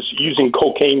was using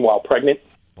cocaine while pregnant.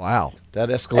 Wow. That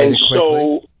escalated And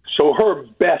quickly. so her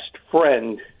best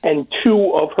friend and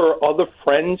 2 of her other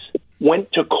friends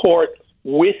went to court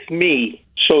with me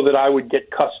so that I would get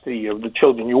custody of the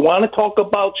children. You want to talk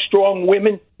about strong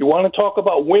women? You want to talk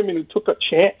about women who took a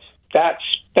chance?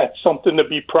 That's something to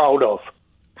be proud of.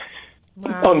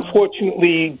 Wow.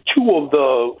 Unfortunately, 2 of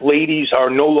the ladies are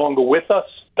no longer with us,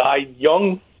 died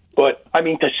young. But, I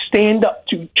mean, to stand up,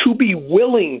 to be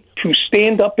willing to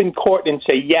stand up in court and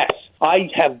say, yes, I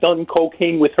have done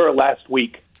cocaine with her last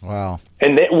week. Wow.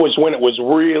 And that was when it was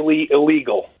really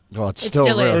illegal. Well, it's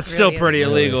still is It's still pretty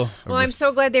illegal. Well, I'm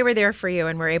so glad they were there for you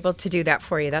and were able to do that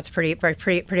for you. That's pretty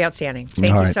outstanding.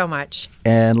 Thank All you right. so much.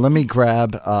 And let me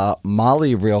grab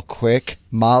Molly real quick.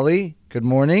 Molly, good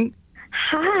morning.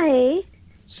 Hi.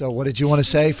 So what did you want to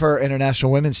say for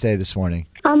International Women's Day this morning?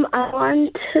 I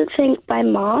wanted to thank my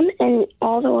mom and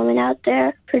all the women out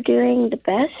there for doing the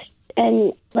best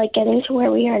and like getting to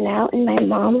where we are now, and my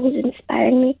mom who's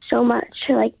inspired me so much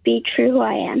to like be true who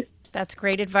I am. That's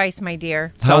great advice, my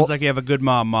dear. Sounds like you have a good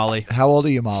mom, Molly. How old are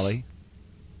you, Molly?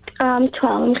 12. I'm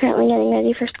currently getting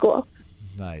ready for school.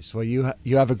 Nice. Well, you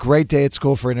have a great day at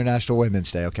school for International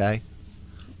Women's Day, okay?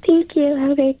 Thank you.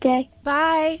 Have a great day.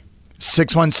 Bye.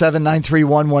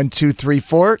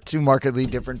 617-931-1234. 2 markedly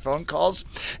different phone calls.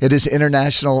 It is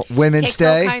International Women's Takes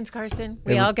Day. all kinds, Carson.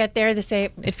 We all get there the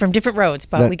same from different roads,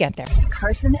 but we get there.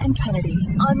 Carson and Kennedy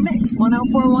on Mix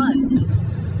 104.1.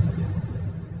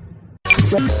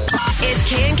 It's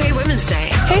K&K Women's Day.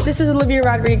 Hey, this is Olivia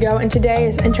Rodrigo, and today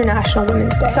is International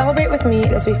Women's Day. Celebrate with me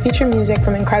as we feature music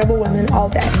from incredible women all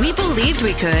day. We believed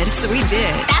we could, so we did.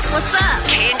 That's what's up.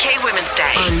 K&K Women's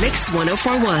Day on Mix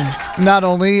 104.1. Not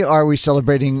only are we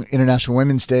celebrating International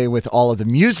Women's Day with all of the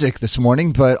music this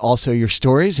morning, but also your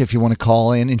stories. If you want to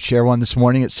call in and share one this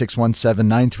morning at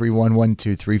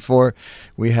 617-931-1234.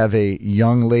 We have a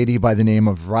young lady by the name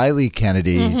of Riley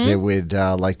Kennedy that would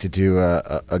like to do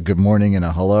a good morning and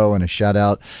a hello and a shout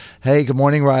out. Hey, good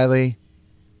morning, Riley.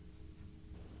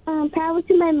 Probably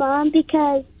to my mom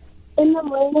because in the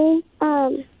morning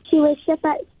she wakes up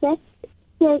at 6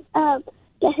 to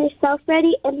get herself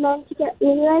ready and then to get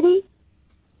me ready.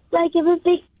 So I give a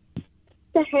big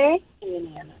to her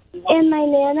and my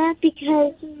Nana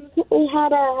because we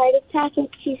had a heart attack and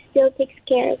she still takes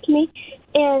care of me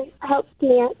and helps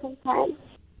me out sometimes.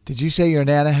 Did you say your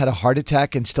Nana had a heart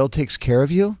attack and still takes care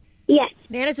of you? Yes.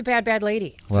 Nana's a bad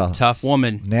lady. Well, It's a tough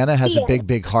woman. Nana has a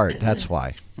big heart. That's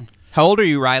why. How old are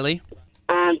you, Riley?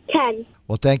 10.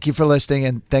 Well, thank you for listening,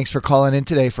 and thanks for calling in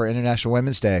today for International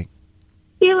Women's Day.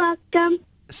 You're welcome.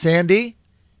 Sandy?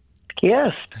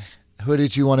 Yes. Who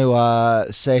did you want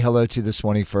to say hello to this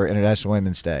morning for International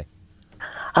Women's Day?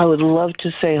 I would love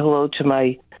to say hello to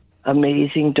my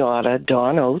amazing daughter,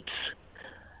 Dawn Oates.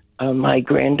 My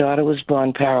granddaughter was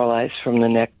born paralyzed from the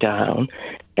neck down,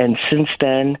 and since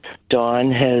then,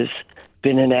 Dawn has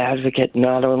been an advocate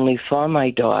not only for my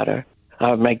granddaughter,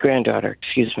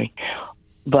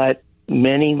 but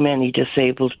many, many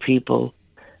disabled people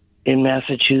in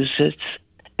Massachusetts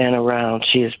and around.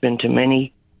 She has been to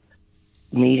many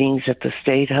meetings at the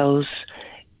State House,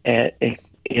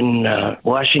 in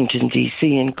Washington, D.C.,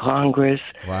 in Congress.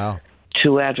 Wow.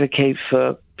 To advocate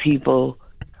for people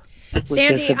with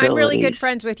Sandy, I'm really disabilities. good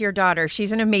friends with your daughter.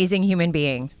 She's an amazing human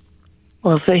being.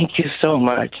 Well, thank you so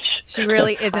much. She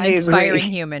really is an I inspiring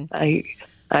agree. human. I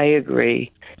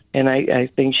agree. And I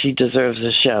think she deserves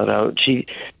a shout out. She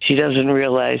doesn't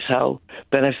realize how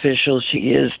beneficial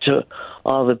she is to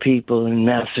all the people in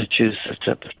Massachusetts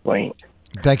at this point.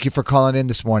 Thank you for calling in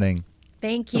this morning.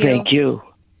 Thank you. Thank you.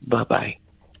 Bye-bye.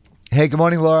 Hey, good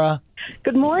morning, Laura.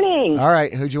 Good morning. All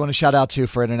right, who'd you want to shout out to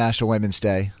for International Women's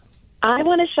Day? I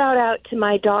want to shout out to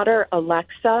my daughter,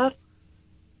 Alexa.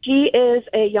 She is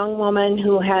a young woman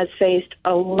who has faced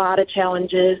a lot of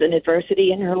challenges and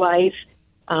adversity in her life.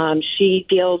 She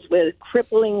deals with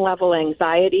crippling level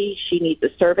anxiety. She needs a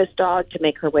service dog to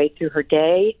make her way through her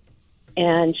day.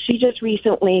 And she just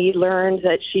recently learned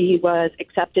that she was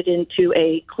accepted into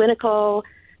a clinical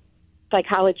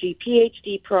psychology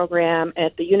PhD program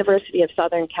at the University of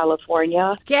Southern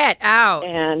California. Get out.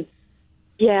 And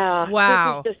yeah,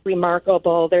 wow. This is just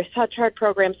remarkable. There's such hard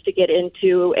programs to get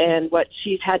into, and what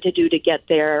she's had to do to get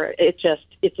there, it's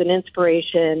an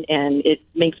inspiration, and it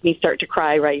makes me start to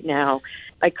cry right now.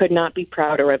 I could not be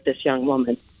prouder of this young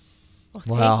woman.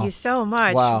 Well, thank you so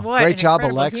much. Wow. What Great an job,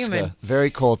 incredible Alexa. human.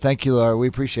 Very cool. Thank you, Laura. We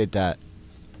appreciate that.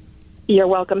 You're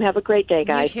welcome. Have a great day,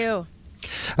 guys. You too.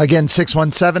 Again,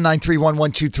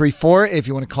 617-931-1234 if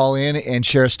you want to call in and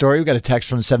share a story. We got a text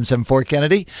from 774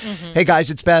 Kennedy. Hey,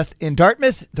 guys, it's Beth in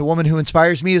Dartmouth. The woman who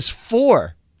inspires me is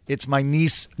 4. It's my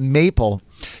niece, Maple.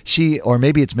 Or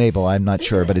maybe it's Mabel. I'm not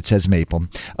sure, but it says Maple.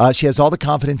 She has all the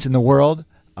confidence in the world.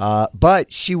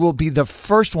 But she will be the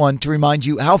first one to remind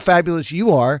you how fabulous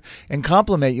you are and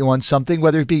compliment you on something,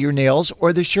 whether it be your nails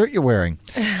or the shirt you're wearing.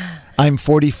 I'm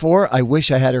 44. I wish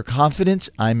I had her confidence.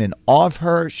 I'm in awe of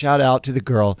her. Shout out to the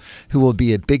girl who will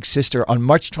be a big sister on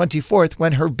March 24th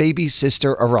when her baby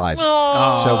sister arrives.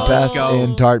 Aww. So Beth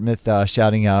in Dartmouth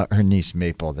shouting out her niece,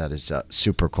 Maple. That is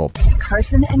super cool.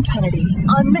 Carson and Kennedy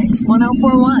on Mix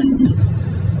 1041.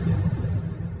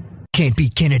 Can't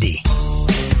beat Kennedy.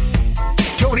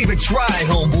 Don't even try,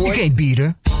 homeboy. You can't beat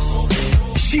her.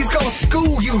 She's gonna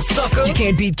school you, sucker. You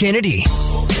can't beat Kennedy.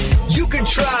 You can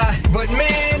try, but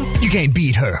man, you can't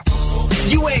beat her.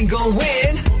 You ain't gonna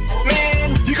win,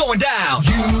 man. You're going down.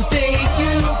 You think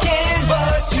you can,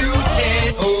 but you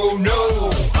can't. Oh no.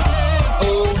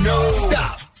 Oh no.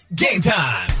 Stop. Game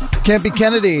time. Can't Be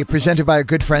Kennedy, presented by our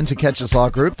good friends at Catches Law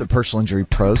Group, the personal injury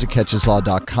pros at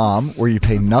catcheslaw.com, where you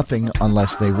pay nothing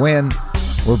unless they win.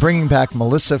 We're bringing back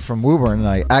Melissa from Woburn, and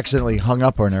I accidentally hung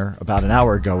up on her about an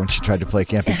hour ago when she tried to play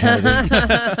Can't Be Kennedy.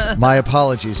 My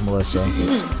apologies, Melissa.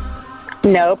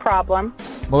 No problem.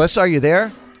 Melissa, are you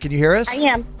there? Can you hear us? I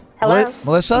am. Hello.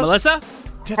 Melissa? Melissa?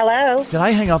 Hello. Did I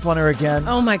hang up on her again?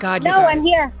 Oh, my God. No, I'm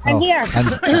here. I'm here.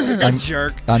 I'm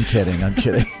jerk. I'm kidding.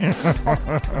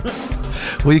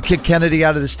 Will you kick Kennedy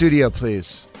out of the studio,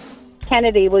 please?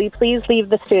 Kennedy, will you please leave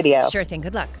the studio? Sure thing.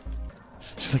 Good luck.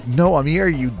 She's like, no, I'm here,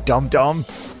 you dum-dum.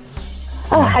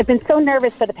 Oh, I've been so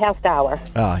nervous for the past hour.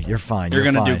 You're fine. You're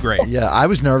gonna fine. do great. Yeah, I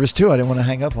was nervous too. I didn't want to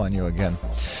hang up on you again.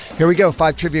 Here we go.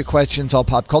 5 trivia questions, all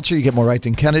pop culture. You get more right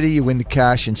than Kennedy. You win the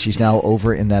cash, and she's now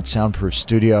over in that soundproof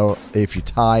studio. If you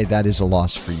tie, that is a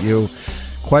loss for you.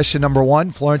 Question number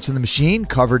 1. Florence and the Machine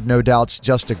covered No Doubt's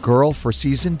Just a Girl for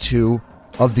season 2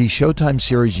 of the Showtime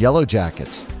series Yellow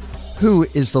Jackets. Who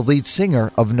is the lead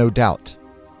singer of No Doubt?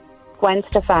 Gwen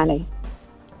Stefani.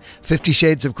 50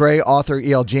 Shades of Grey author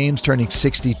E.L. James turning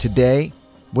 60 today.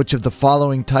 Which of the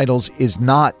following titles is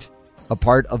not a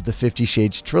part of the 50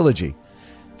 Shades trilogy?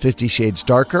 50 Shades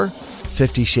Darker,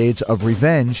 50 Shades of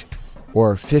Revenge,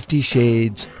 or 50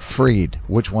 Shades Freed?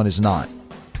 Which one is not?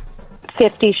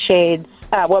 50 Shades.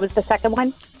 What was the second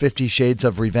one? 50 Shades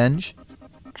of Revenge.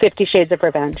 50 Shades of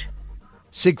Revenge.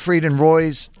 Siegfried and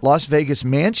Roy's Las Vegas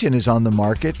mansion is on the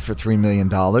market for $3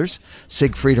 million.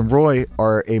 Siegfried and Roy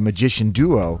are a magician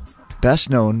duo, best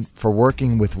known for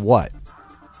working with what?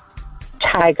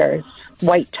 Tigers.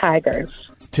 White tigers.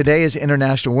 Today is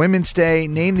International Women's Day.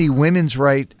 Name the women's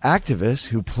rights activist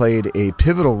who played a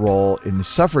pivotal role in the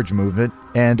suffrage movement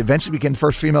and eventually became the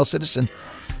first female citizen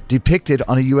depicted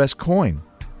on a U.S. coin.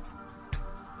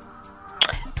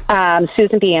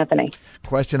 Susan B. Anthony.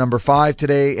 Question number 5.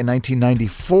 Today in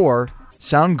 1994,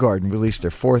 Soundgarden released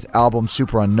their 4th album,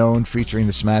 Super Unknown, featuring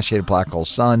the smash hit Black Hole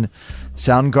Sun.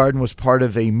 Soundgarden was part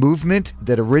of a movement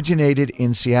that originated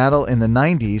in Seattle in the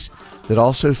 90s that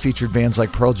also featured bands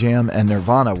like Pearl Jam and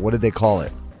Nirvana. What did they call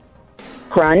it?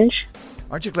 Grunge.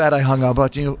 Aren't you glad I hung up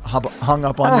on you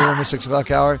in the 6 o'clock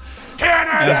hour?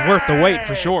 It was worth the wait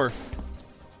for sure.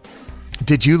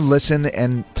 Did you listen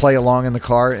and play along in the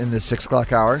car in the 6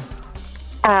 o'clock hour?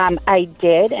 I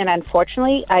did, and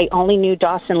unfortunately, I only knew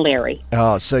Dawson Leary.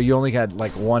 Oh, so you only got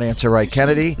like one answer right.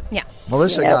 Kennedy? Yeah.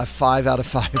 Melissa Yep. got 5 out of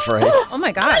 5 right. Oh,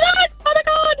 my gosh.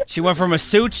 She went from a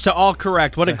suit to all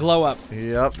correct. What a glow up.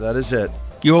 Yep, that is it.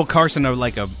 You owe Carson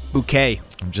like a bouquet.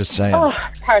 I'm just saying. Oh,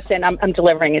 Carson, I'm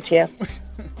delivering it to you.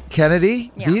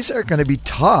 Kennedy, these are going to be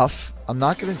tough. I'm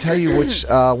not going to tell you which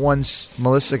ones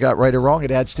Melissa got right or wrong. It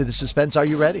adds to the suspense. Are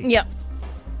you ready? Yep.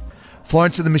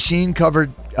 Florence and the Machine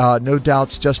covered No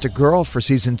Doubt's Just a Girl for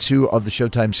season 2 of the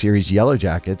Showtime series Yellow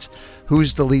Jackets.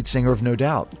 Who's the lead singer of No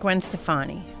Doubt? Gwen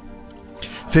Stefani.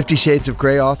 50 Shades of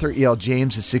Grey author E.L.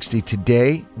 James is 60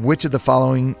 today. Which of the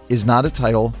following is not a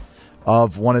title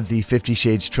of one of the 50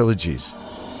 Shades trilogies?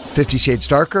 50 Shades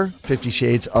Darker, 50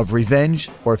 Shades of Revenge,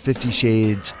 or 50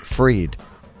 Shades Freed?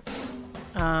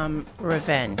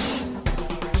 Revenge.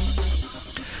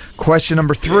 Question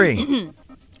number 3.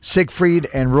 Siegfried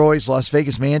and Roy's Las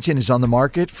Vegas mansion is on the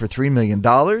market for $3 million.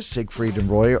 Siegfried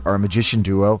and Roy are a magician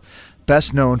duo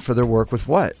best known for their work with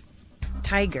what?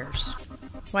 Tigers.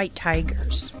 White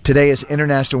tigers. Today is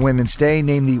International Women's Day.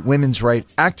 Name the women's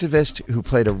rights activist who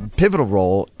played a pivotal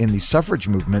role in the suffrage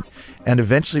movement and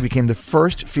eventually became the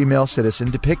first female citizen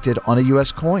depicted on a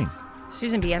U.S. coin.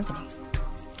 Susan B. Anthony.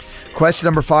 Question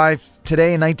number 5.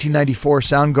 Today in 1994,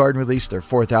 Soundgarden released their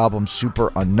 4th album, Super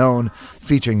Unknown,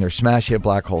 featuring their smash hit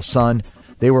Black Hole Sun.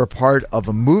 They were a part of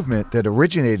a movement that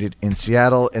originated in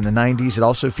Seattle in the 90s. It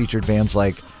also featured bands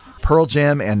like Pearl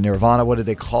Jam and Nirvana. What did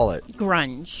they call it?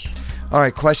 Grunge. All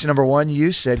right, question number 1.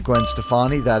 You said Gwen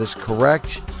Stefani. That is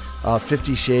correct.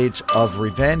 50 Shades of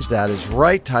Revenge. That is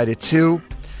right. Tied at 2.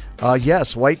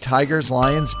 Yes, white tigers,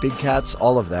 lions, big cats,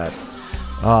 all of that.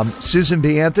 Susan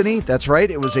B. Anthony. That's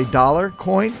right. It was a dollar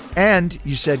coin. And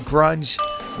you said grunge.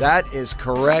 That is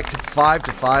correct.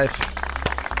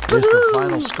 5-5 is the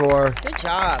final score. Good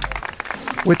job.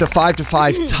 With the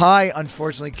 5-5 tie,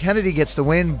 unfortunately, Kennedy gets the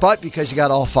win, but because you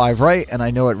got all 5 right, and I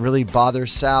know it really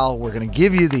bothers Sal, we're going to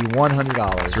give you the $100.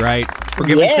 That's right. We're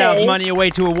giving Sal's money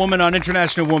away to a woman on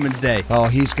International Women's Day. Oh,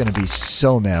 he's going to be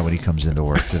so mad when he comes into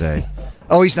work today.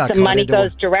 Oh, he's not The coming money into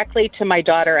goes work. directly to my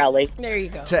daughter, Ellie. There you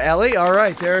go. To Ellie? All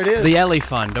right, there it is. The Ellie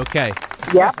Fund, okay.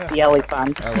 Yep, the Ellie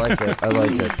Fund. I like it. I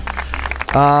like it.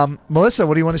 Melissa,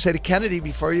 what do you want to say to Kennedy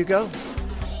before you go?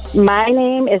 My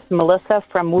name is Melissa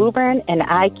from Woburn, and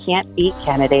I can't beat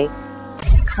Kennedy.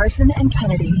 Carson and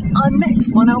Kennedy on Mix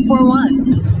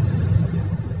 1041.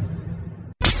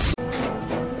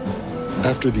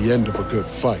 After the end of a good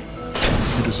fight,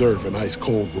 you deserve an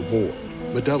ice-cold reward.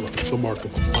 Modelo is the mark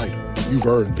of a fighter. You've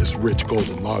earned this rich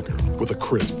golden lager with a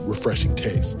crisp, refreshing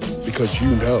taste. Because you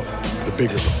know, the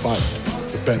bigger the fight,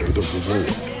 the better the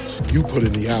reward. You put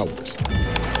in the hours,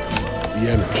 the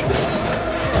energy,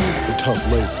 the tough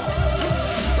labor.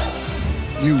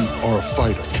 You are a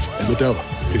fighter, and Modelo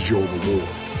is your reward.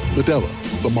 Modelo,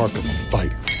 the mark of a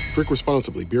fighter. Drink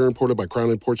responsibly. Beer imported by Crown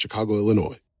Imports, Chicago,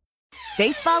 Illinois.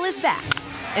 Baseball is back,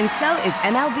 and so is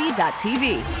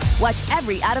MLB.tv. Watch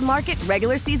every out-of-market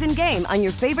regular season game on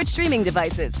your favorite streaming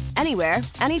devices, anywhere,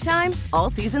 anytime,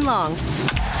 all season long.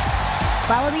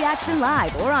 Follow the action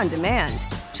live or on demand.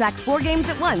 Track 4 games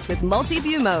at once with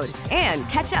multi-view mode and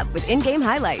catch up with in-game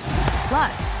highlights.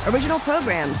 Plus, original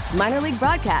programs, minor league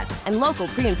broadcasts, and local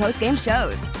pre- and post-game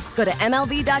shows. Go to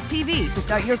MLB.tv to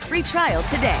start your free trial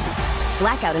today.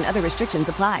 Blackout and other restrictions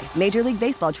apply. Major League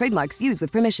Baseball trademarks used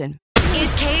with permission.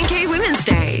 It's K&K Women's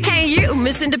Day. Hey, you,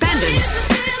 Miss Independent.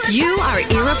 You are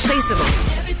irreplaceable.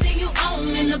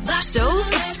 So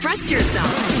express yourself.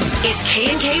 It's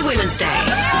K&K Women's Day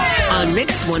on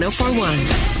Mix 1041.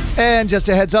 And just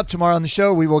a heads up, tomorrow on the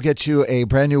show, we will get you a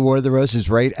brand new War of the Roses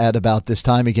right at about this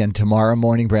time. Again, tomorrow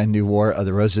morning, brand new War of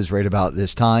the Roses right about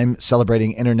this time,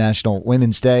 celebrating International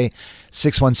Women's Day,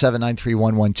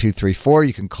 617-931-1234.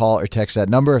 You can call or text that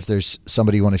number if there's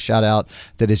somebody you want to shout out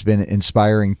that has been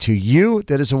inspiring to you,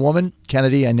 that is a woman.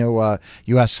 Kennedy, I know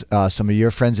you asked some of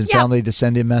your friends and family to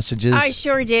send in messages. I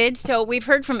sure did. So we've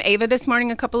heard from Ava this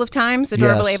morning a couple of times,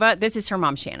 adorable Yes. Ava. This is her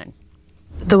mom, Shannon.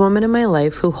 The woman in my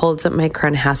life who holds up my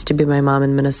crown has to be my mom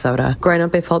in Minnesota. Growing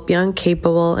up, I felt young,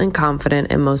 capable, and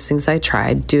confident in most things I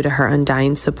tried due to her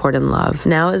undying support and love.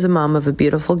 Now, as a mom of a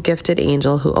beautiful, gifted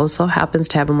angel who also happens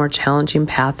to have a more challenging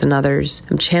path than others,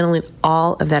 I'm channeling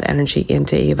all of that energy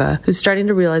into Ava, who's starting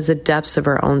to realize the depths of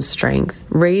her own strength.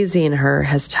 Raising her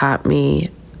has taught me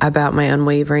about my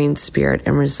unwavering spirit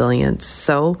and resilience.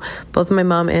 So, both my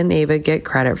mom and Ava get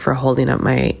credit for holding up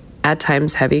my at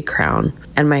times heavy crown,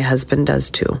 and my husband does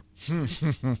too.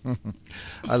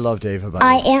 I love Ava.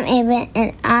 I am Ava,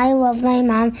 and I love my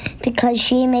mom because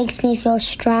she makes me feel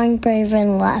strong, brave,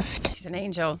 and loved. She's an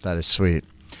angel. That is sweet.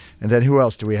 And then who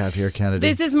else do we have here, Kennedy?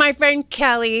 This is my friend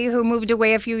Kelly, who moved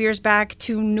away a few years back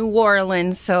to New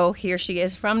Orleans. So here she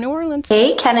is from New Orleans.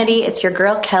 Hey, Kennedy, it's your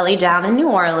girl Kelly down in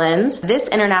New Orleans. This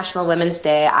International Women's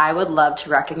Day, I would love to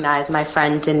recognize my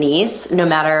friend Denise, no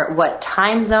matter what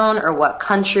time zone or what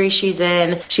country she's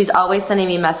in. She's always sending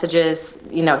me messages,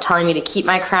 telling me to keep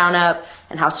my crown up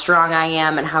and how strong I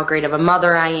am and how great of a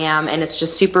mother I am. And it's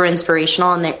just super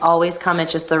inspirational. And they always come at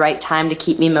just the right time to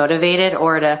keep me motivated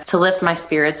or to lift my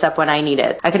spirits up when I need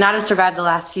it. I could not have survived the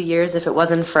last few years if it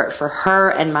wasn't for her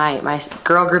and my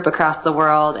girl group across the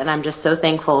world. And I'm just so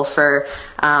thankful for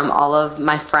all of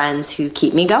my friends who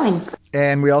keep me going.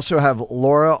 And we also have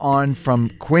Laura on from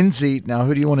Quincy. Now,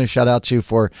 who do you want to shout out to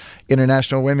for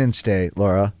International Women's Day,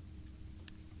 Laura?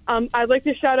 I'd like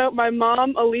to shout out my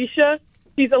mom, Alicia.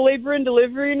 She's a labor and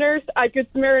delivery nurse at Good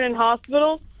Samaritan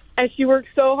Hospital, and she works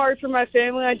so hard for my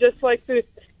family. I just like to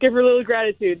give her a little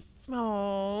gratitude.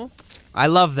 Oh. I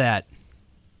love that.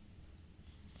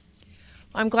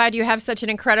 I'm glad you have such an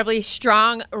incredibly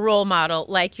strong role model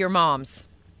like your mom's.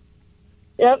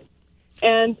 Yep.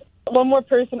 And one more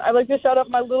person. I'd like to shout out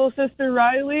my little sister,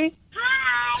 Riley.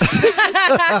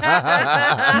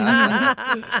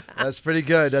 That's pretty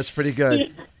good. That's pretty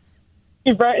good.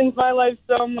 She brightens my life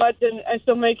so much, and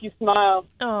she'll make you smile.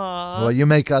 Aww. Well, you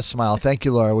make us smile. Thank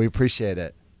you, Laura. We appreciate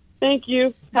it. Thank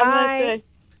you. Have a nice day.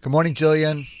 Good morning,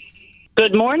 Jillian.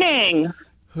 Good morning.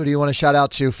 Who do you want to shout out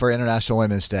to for International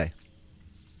Women's Day?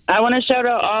 I want to shout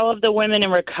out all of the women in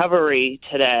recovery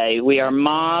today. We are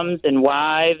moms and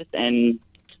wives and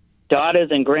daughters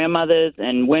and grandmothers,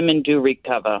 and women do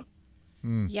recover.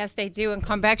 Yes, they do, and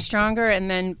come back stronger, and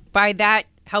then by that,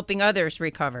 helping others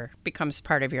recover becomes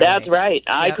part of your That's life. right.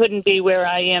 I Yep. couldn't be where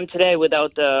I am today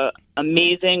without the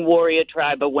amazing warrior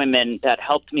tribe of women that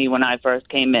helped me when I first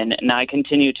came in, and I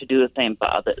continue to do the same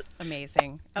for others.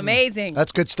 Amazing. Amazing.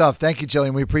 That's good stuff. Thank you,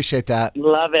 Jillian. We appreciate that.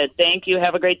 Love it. Thank you.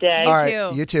 Have a great day. All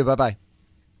right. You too. Bye-bye.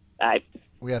 Bye.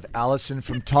 We have Allison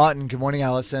from Taunton. Good morning,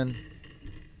 Allison.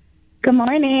 Good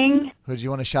morning. Who do you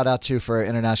want to shout out to for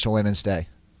International Women's Day?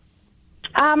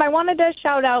 I wanted to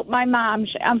shout out my mom.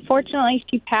 Unfortunately,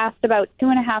 she passed about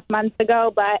 2.5 months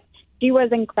ago, but she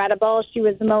was incredible. She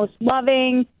was the most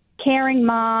loving, caring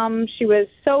mom. She was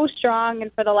so strong,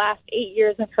 and for the last 8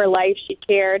 years of her life, she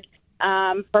cared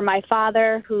for my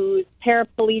father, who's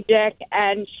paraplegic,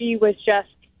 and she was just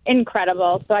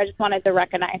incredible. So I just wanted to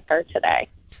recognize her today.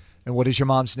 And what is your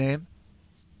mom's name?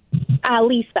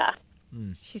 Lisa.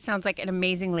 She sounds like an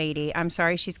amazing lady. I'm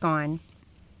sorry she's gone.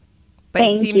 But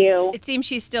Thank you. It seems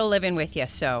she's still living with you,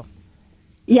 so.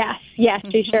 Yes,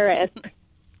 she sure is.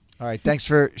 All right. Thanks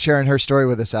for sharing her story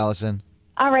with us, Allison.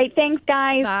 All right, thanks,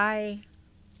 guys. Bye.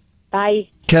 Bye.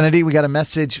 Kennedy, we got a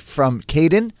message from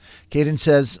Caden. Caden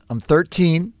says, I'm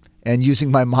 13 and using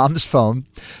my mom's phone.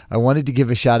 I wanted to give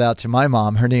a shout out to my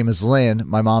mom. Her name is Lynn.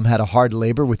 My mom had a hard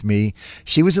labor with me.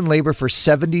 She was in labor for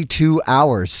 72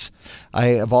 hours. I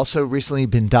have also recently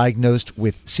been diagnosed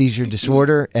with seizure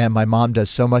disorder, and my mom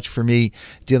does so much for me,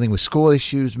 dealing with school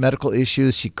issues, medical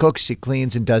issues. She cooks, she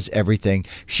cleans, and does everything.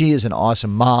 She is an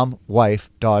awesome mom, wife,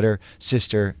 daughter,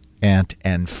 sister, aunt,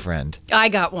 and friend. I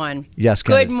got one. Yes,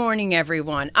 Good Candice. morning,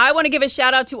 everyone. I want to give a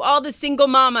shout out to all the single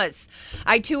mamas.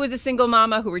 I, too, was a single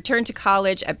mama who returned to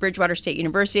college at Bridgewater State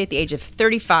University at the age of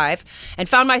 35 and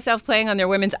found myself playing on their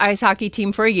women's ice hockey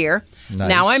team for a year. Nice.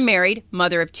 Now I'm married,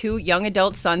 mother of 2 young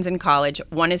adult sons in college.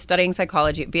 One is studying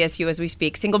psychology at BSU as we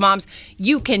speak. Single moms,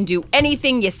 you can do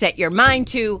anything you set your mind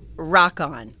to. Rock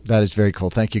on. That is very cool.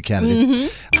 Thank you, Kennedy.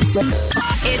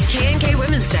 It's K&K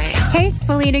Women's Day. Hey, it's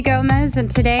Selena Gomez, and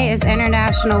today is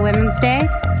International Women's Day.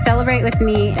 Celebrate with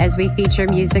me as we feature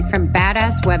music from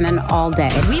badass women all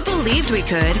day. We believed we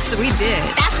could, so we did.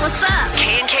 That's what's up.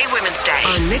 K&K Women's Day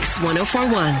on Mix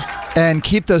 104.1. And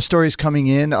keep those stories coming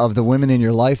in of the women in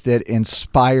your life that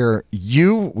inspire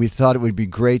you. We thought it would be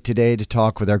great today to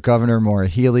talk with our governor, Maura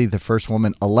Healey, the first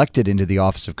woman elected into the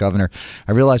office of governor.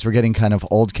 I realize we're getting kind of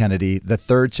old, Kennedy, the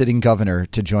third sitting governor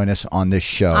to join us on this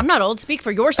show. I'm not old. Speak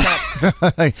for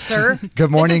yourself, sir. Good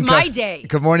morning. This is my day.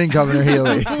 Good morning, Governor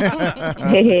Healey.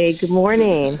 Hey, good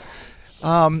morning.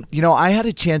 I had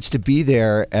a chance to be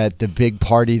there at the big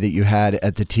party that you had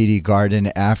at the TD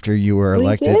Garden after you were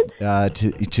elected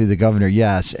to the governor.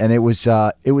 Yes, and it was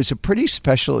a pretty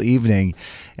special evening,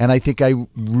 and I think I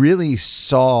really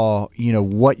saw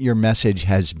what your message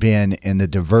has been in the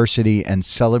diversity and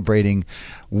celebrating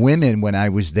women when I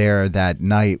was there that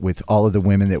night with all of the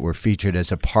women that were featured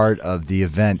as a part of the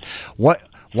event.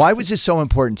 Why was this so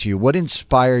important to you? What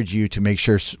inspired you to make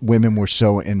sure women were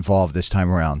so involved this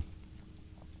time around?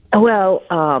 Well,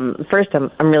 first,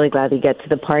 I'm really glad to get to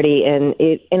the party, and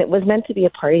it was meant to be a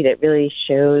party that really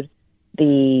showed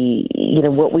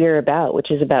what we are about,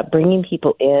 which is about bringing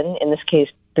people in this case,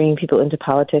 bringing people into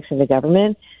politics and the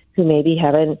government who maybe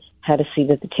haven't had a seat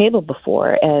at the table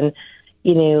before. And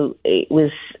it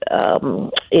was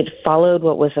it followed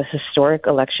what was a historic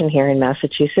election here in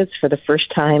Massachusetts. For the first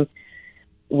time,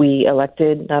 we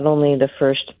elected not only the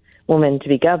first woman to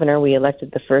be governor, we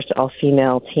elected the first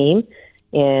all-female team,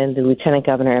 and the lieutenant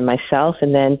governor and myself,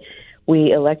 and then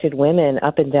we elected women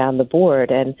up and down the board,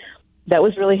 and that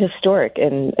was really historic.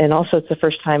 And also, it's the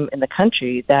first time in the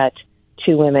country that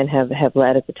 2 women have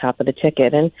led at the top of the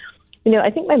ticket. And I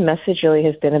think my message really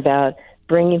has been about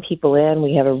bringing people in.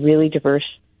 We have a really diverse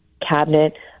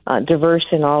cabinet, diverse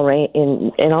in all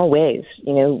ways.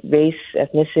 Race,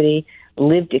 ethnicity,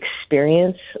 lived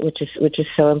experience, which is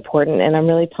so important. And I'm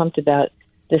really pumped about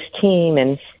this team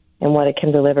and what it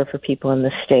can deliver for people in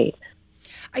the state.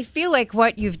 I feel like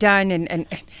what you've done,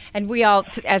 and we all,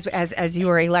 as you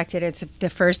were elected, it's the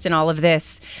first in all of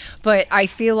this. But I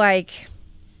feel like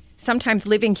sometimes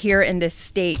living here in this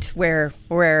state where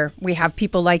we have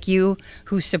people like you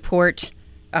who support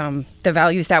the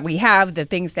values that we have, the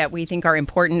things that we think are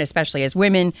important, especially as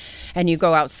women, and you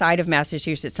go outside of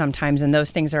Massachusetts sometimes and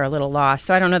those things are a little lost.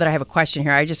 So I don't know that I have a question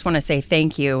here. I just want to say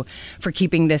thank you for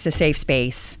keeping this a safe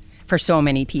space for so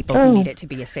many people who need it to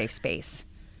be a safe space.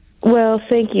 Well,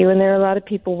 thank you. And there are a lot of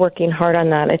people working hard on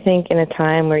that. I think in a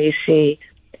time where you see,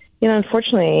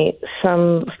 unfortunately,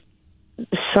 some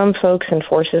folks and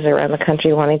forces around the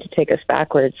country wanting to take us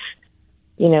backwards,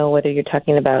 whether you're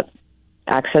talking about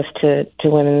access to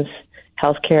women's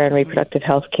health care and reproductive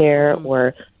health care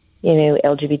or,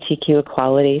 LGBTQ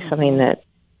equality, something that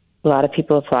a lot of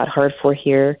people have fought hard for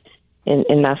here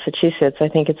in Massachusetts. I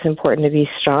think it's important to be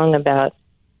strong about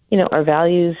our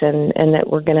values and that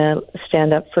we're going to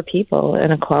stand up for people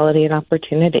and equality and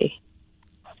opportunity.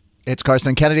 It's Carson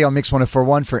and Kennedy on Mix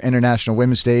 104.1 for International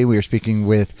Women's Day. We are speaking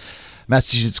with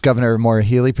Massachusetts Governor Maura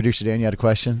Healey. Producer Dan, you had a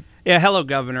question? Yeah, hello,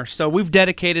 Governor. So we've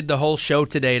dedicated the whole show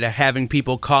today to having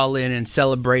people call in and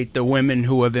celebrate the women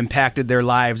who have impacted their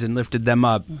lives and lifted them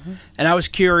up. Mm-hmm. And I was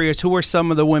curious, who were some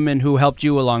of the women who helped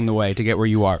you along the way to get where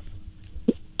you are?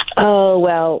 Oh,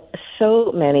 well,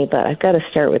 so many, but I've got to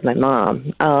start with my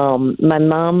mom. My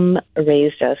mom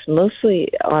raised us mostly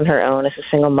on her own as a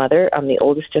single mother. I'm the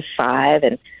oldest of 5,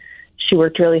 and she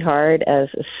worked really hard as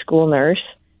a school nurse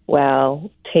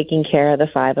while taking care of the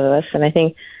 5 of us. And I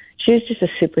think she was just a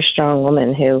super strong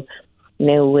woman who,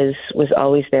 was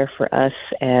always there for us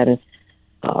and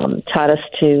taught us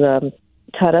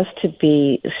to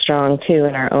be strong too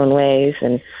in our own ways.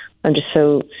 And I'm just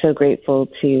so grateful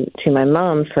to my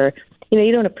mom for,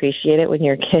 you don't appreciate it when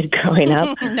you're a kid growing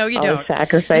up. No, you all don't. The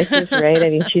sacrifices, right? I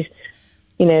mean, she's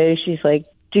like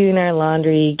doing our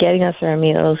laundry, getting us our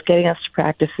meals, getting us to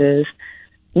practices,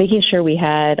 making sure we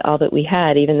had all that we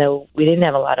had, even though we didn't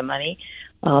have a lot of money,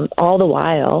 all the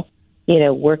while,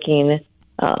 working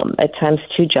at times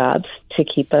 2 jobs to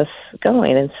keep us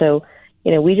going. And so,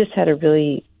 we just had a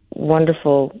really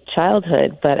wonderful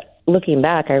childhood. But looking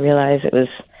back, I realized it was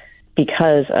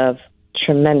because of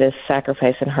tremendous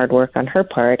sacrifice and hard work on her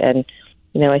part. And,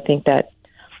 I think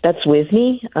that's with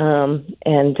me. And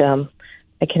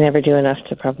I can never do enough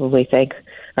to probably thank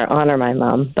or honor my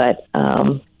mom. But,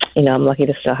 I'm lucky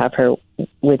to still have her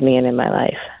with me and in my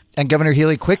life. And Governor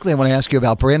Healey, quickly, I want to ask you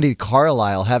about Brandi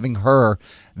Carlile, having her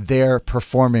there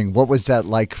performing. What was that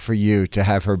like for you to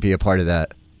have her be a part of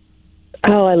that?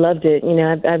 Oh, I loved it.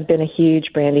 I've been a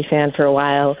huge Brandi fan for a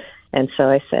while. And so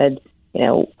I said,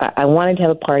 I wanted to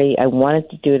have a party. I wanted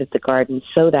to do it at the Garden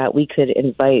so that we could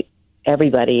invite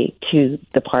everybody to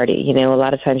the party. A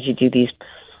lot of times you do these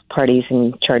parties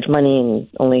and charge money and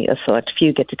only a select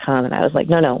few get to come. And I was like,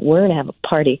 no, we're going to have a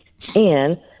party.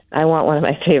 And I want one of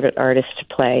my favorite artists to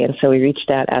play. And so we reached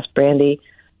out, asked Brandi,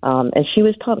 and she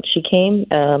was pumped. She came.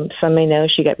 Some may know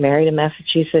she got married in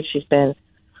Massachusetts. She's been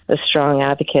a strong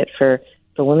advocate for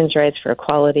women's rights, for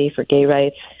equality, for gay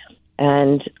rights.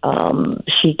 And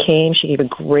she came. She gave a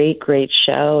great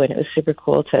show, and it was super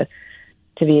cool to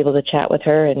be able to chat with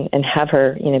her and have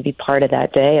her, be part of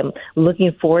that day. I'm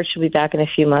looking forward. She'll be back in a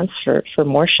few months for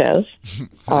more shows.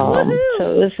 So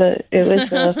it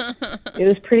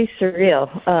was pretty surreal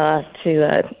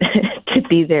to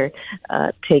be there,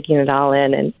 taking it all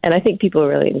in, and I think people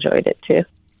really enjoyed it too.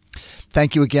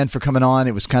 Thank you again for coming on.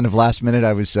 It was kind of last minute.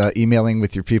 I was emailing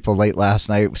with your people late last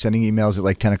night, sending emails at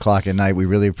like 10 o'clock at night. We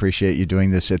really appreciate you doing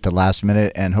this at the last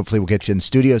minute, and hopefully we'll get you in the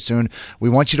studio soon. We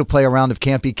want you to play a round of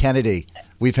Can't Beat Kennedy.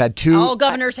 We've had 2. All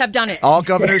governors have done it. All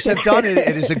governors have done it.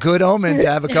 It is a good omen to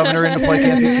have a governor in to play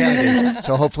Can't Beat Kennedy.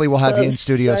 So hopefully we'll have you in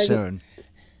studio soon.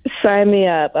 Sign me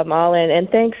up. I'm all in. And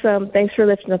thanks for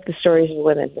lifting up the stories of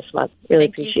women this month. Really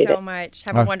appreciate it. Thank you so much.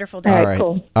 Have a wonderful day. All right.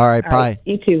 Cool. All right. Bye.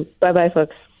 You too. Bye-bye,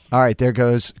 folks. All right. There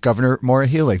goes Governor Maura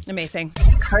Healey. Amazing.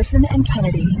 Carson and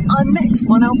Kennedy on Mix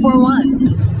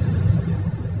 104.1.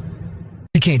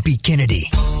 You can't beat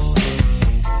Kennedy.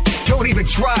 Don't even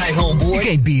try, homeboy. You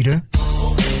can't beat her.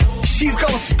 She's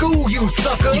gonna school you,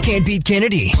 sucker. You can't beat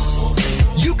Kennedy.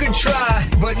 You can try,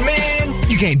 but man,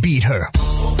 you can't beat her.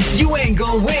 You ain't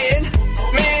gonna win,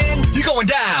 man. You're going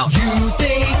down. You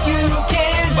think you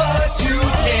can, but you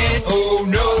can't. Oh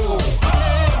no.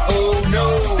 Oh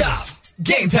no. Stop.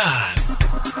 Game time.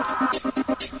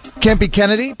 Can't Beat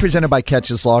Kennedy, presented by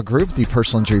Catches Law Group, the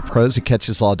personal injury pros at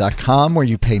catcheslaw.com, where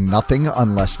you pay nothing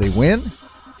unless they win.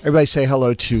 Everybody say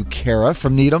hello to Kara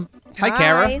from Needham. Hi,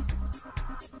 Kara.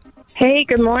 Hey,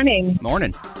 good morning.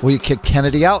 Morning. Will you kick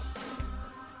Kennedy out?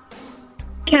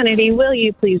 Kennedy, will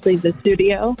you please leave the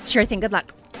studio? Sure thing. Good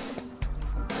luck.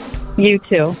 You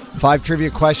too. 5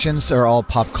 trivia questions. They're all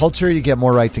pop culture. You get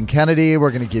more right than Kennedy. We're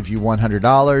going to give you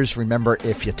 $100. Remember,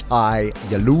 if you tie,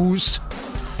 you lose.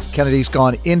 Kennedy's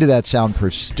gone into that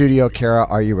soundproof studio. Kara,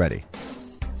 are you ready?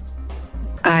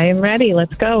 I am ready.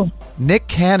 Let's go. Nick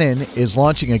Cannon is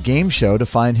launching a game show to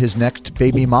find his next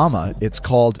baby mama. It's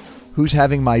called Who's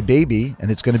Having My Baby? And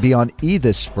it's going to be on E!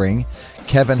 This spring.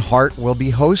 Kevin Hart will be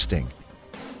hosting.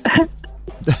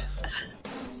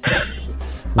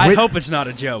 I hope it's not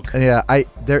a joke. Yeah,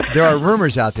 there are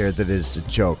rumors out there that it's a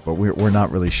joke, but we're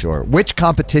not really sure. Which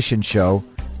competition show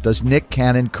does Nick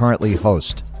Cannon currently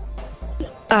host?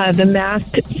 The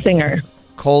Masked Singer.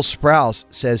 Cole Sprouse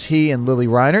says he and Lily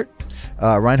Reinhardt,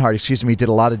 did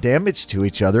a lot of damage to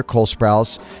each other. Cole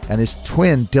Sprouse and his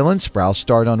twin Dylan Sprouse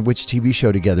starred on which TV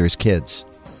show together as kids?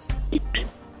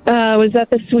 Was that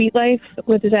The Sweet Life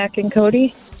with Zach and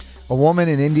Cody? A woman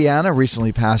in Indiana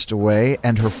recently passed away,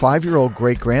 and her 5-year-old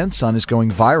great-grandson is going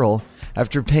viral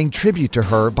after paying tribute to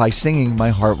her by singing My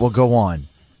Heart Will Go On.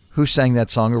 Who sang that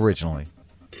song originally?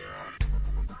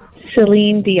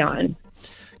 Celine Dion.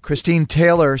 Christine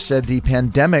Taylor said the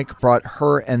pandemic brought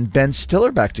her and Ben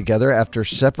Stiller back together after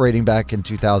separating back in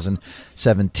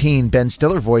 2017. Ben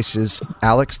Stiller voices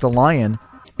Alex the Lion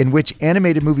in which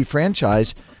animated movie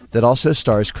franchise that also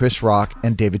stars Chris Rock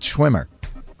and David Schwimmer?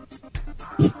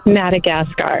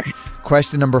 Madagascar.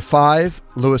 Question number 5.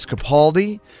 Louis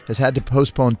Capaldi has had to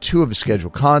postpone 2 of his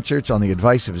scheduled concerts on the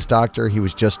advice of his doctor. He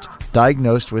was just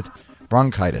diagnosed with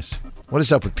bronchitis. What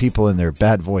is up with people and their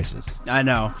bad voices? I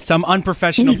know. Some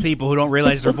unprofessional people who don't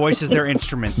realize their voice is their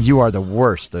instrument. You are the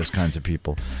worst, those kinds of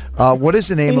people. What is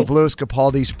the name of Louis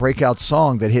Capaldi's breakout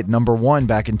song that hit number 1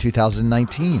 back in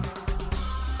 2019?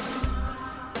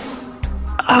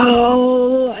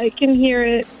 Oh, I can hear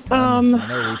it. I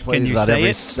know we play Can it you about say every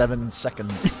it? 7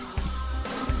 seconds.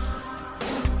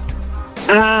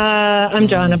 I'm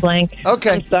drawing a blank.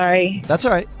 Okay. I'm sorry. That's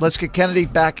all right. Let's get Kennedy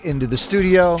back into the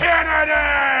studio.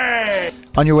 Kennedy!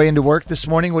 On your way into work this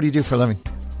morning, what do you do for a living?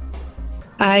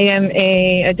 I am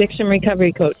a addiction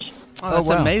recovery coach. Oh, that's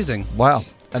wow. amazing. Wow.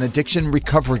 An addiction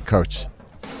recovery coach.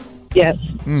 Yes.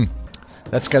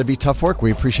 That's got to be tough work.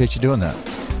 We appreciate you doing that.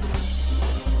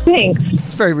 Thanks.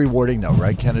 It's very rewarding, though,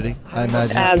 right, Kennedy? I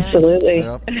imagine. Absolutely.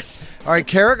 Yep. All right,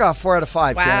 Kara got 4 out of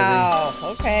 5, Wow.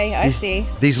 Okay, I see.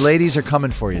 Kennedy. These ladies are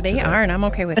coming for you They today. are, and I'm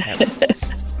okay with it.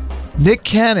 Nick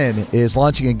Cannon is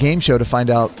launching a game show to find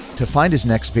his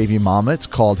next baby mama. It's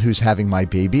called Who's Having My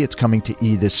Baby? It's coming to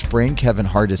E! This spring. Kevin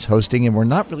Hart is hosting, and we're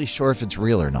not really sure if it's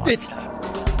real or not. It's not.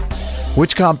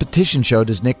 Which competition show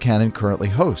does Nick Cannon currently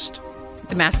host?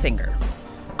 The Masked Singer.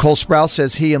 Cole Sprouse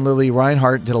says he and Lily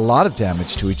Reinhardt did a lot of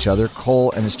damage to each other.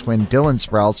 Cole and his twin Dylan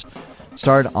Sprouse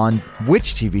starred on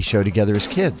which TV show together as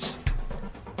kids?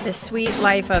 The Sweet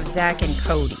Life of Zach and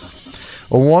Cody.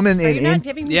 A woman Are you not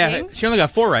giving me names? She only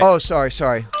got 4 right. Oh,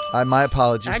 sorry. My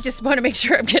apologies. I just want to make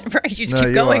sure I'm getting right. You just No, keep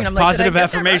you going. are. And I'm like, Positive did I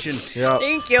get that affirmation. right? Yeah.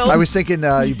 Thank you. I was thinking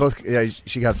you both. Yeah,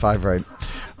 she got 5 right.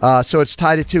 So it's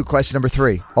tied at 2. Question number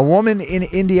 3. A woman in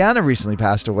Indiana recently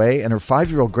passed away, and her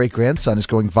 5-year-old great-grandson is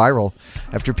going viral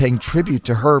after paying tribute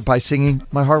to her by singing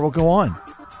 "My Heart Will Go On."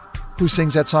 Who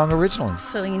sings that song originally?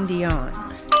 Celine Dion.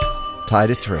 Tied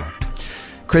at 3.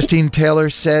 Christine Taylor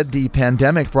said the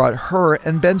pandemic brought her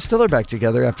and Ben Stiller back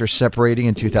together after separating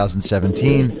in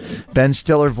 2017. Ben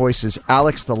Stiller voices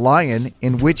Alex the Lion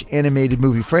in which animated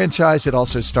movie franchise? It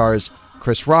also stars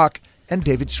Chris Rock and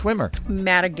David Schwimmer.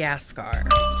 Madagascar.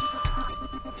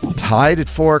 Tied at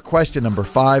 4. Question number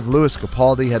 5. Louis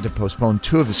Capaldi had to postpone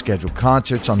 2 of his scheduled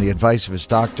concerts on the advice of his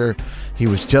doctor. He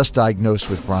was just diagnosed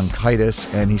with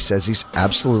bronchitis, and he says he's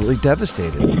absolutely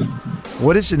devastated.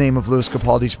 What is the name of Louis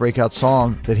Capaldi's breakout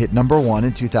song that hit number 1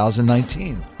 in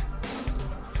 2019?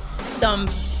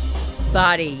 Somebody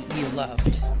You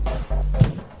Loved.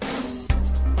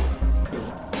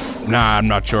 Nah, I'm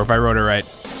not sure if I wrote it right.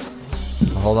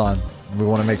 Hold on. We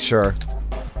want to make sure.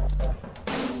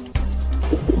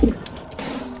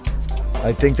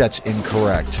 I think that's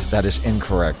incorrect. That is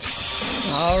incorrect.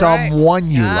 Someone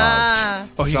You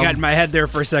Loved. Oh, you got in my head there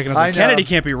for a second. I was I like, know. Kennedy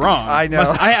can't be wrong. I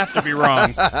know. I have to be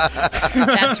wrong.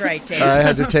 That's right, Dave. I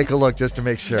had to take a look just to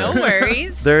make sure. No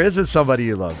worries. There isn't Somebody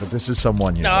You Love, but this is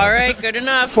Someone You Love. All right, good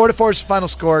enough. 4-4's final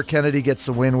score. Kennedy gets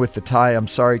the win with the tie. I'm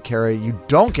sorry, Carrie, you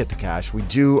don't get the cash. We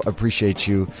do appreciate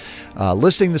you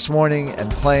listening this morning and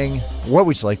playing. What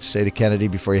would you like to say to Kennedy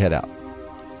before you head out?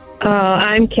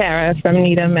 I'm Kara from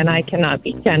Needham, and I cannot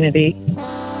beat Kennedy.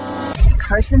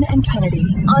 Carson and Kennedy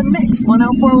on Mix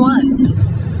 104.1.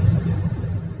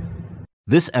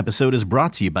 This episode is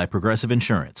brought to you by Progressive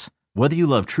Insurance. Whether you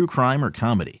love true crime or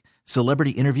comedy,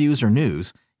 celebrity interviews or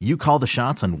news, you call the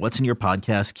shots on what's in your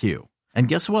podcast queue. And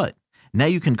guess what? Now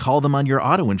you can call them on your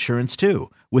auto insurance too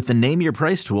with the Name Your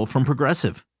Price tool from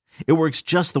Progressive. It works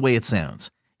just the way it sounds.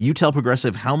 You tell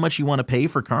Progressive how much you want to pay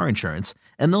for car insurance,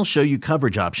 and they'll show you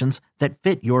coverage options that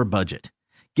fit your budget.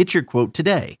 Get your quote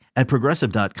today at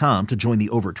Progressive.com to join the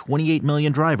over 28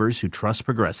 million drivers who trust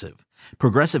Progressive.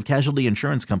 Progressive Casualty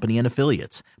Insurance Company and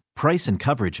Affiliates. Price and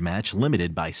coverage match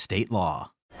limited by state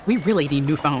law. We really need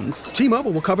new phones.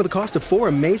 T-Mobile will cover the cost of 4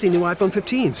 amazing new iPhone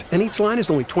 15s, and each line is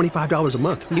only $25 a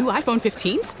month. New iPhone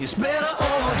 15s? It's better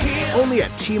over here. Only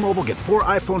at T-Mobile, get 4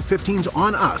 iPhone 15s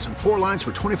on us and 4 lines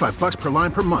for $25 per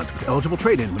line per month with eligible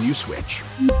trade-in when you switch.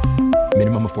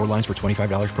 Minimum of 4 lines for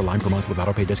 $25 per line per month with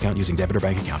autopay discount using debit or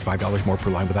bank account. $5 more per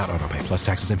line without autopay, plus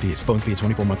taxes and fees. Phone fee at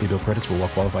 24 monthly bill credits for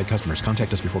well-qualified customers.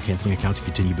 Contact us before canceling account to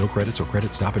continue bill credits or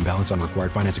credit stop and balance on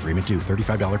required finance agreement due.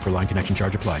 $35 per line connection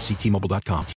charge applies. See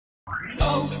T-Mobile.com.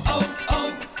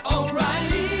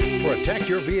 Protect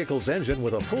your vehicle's engine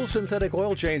with a full synthetic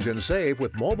oil change and save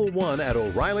with Mobil 1 at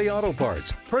O'Reilly Auto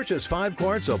Parts. Purchase 5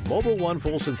 quarts of Mobil 1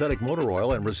 full synthetic motor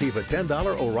oil and receive a $10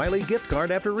 O'Reilly gift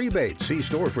card after rebate. See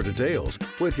store for details.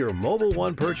 With your Mobil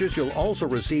 1 purchase, you'll also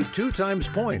receive 2 times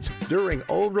points during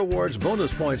O Rewards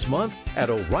Bonus Points Month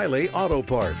at O'Reilly Auto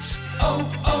Parts.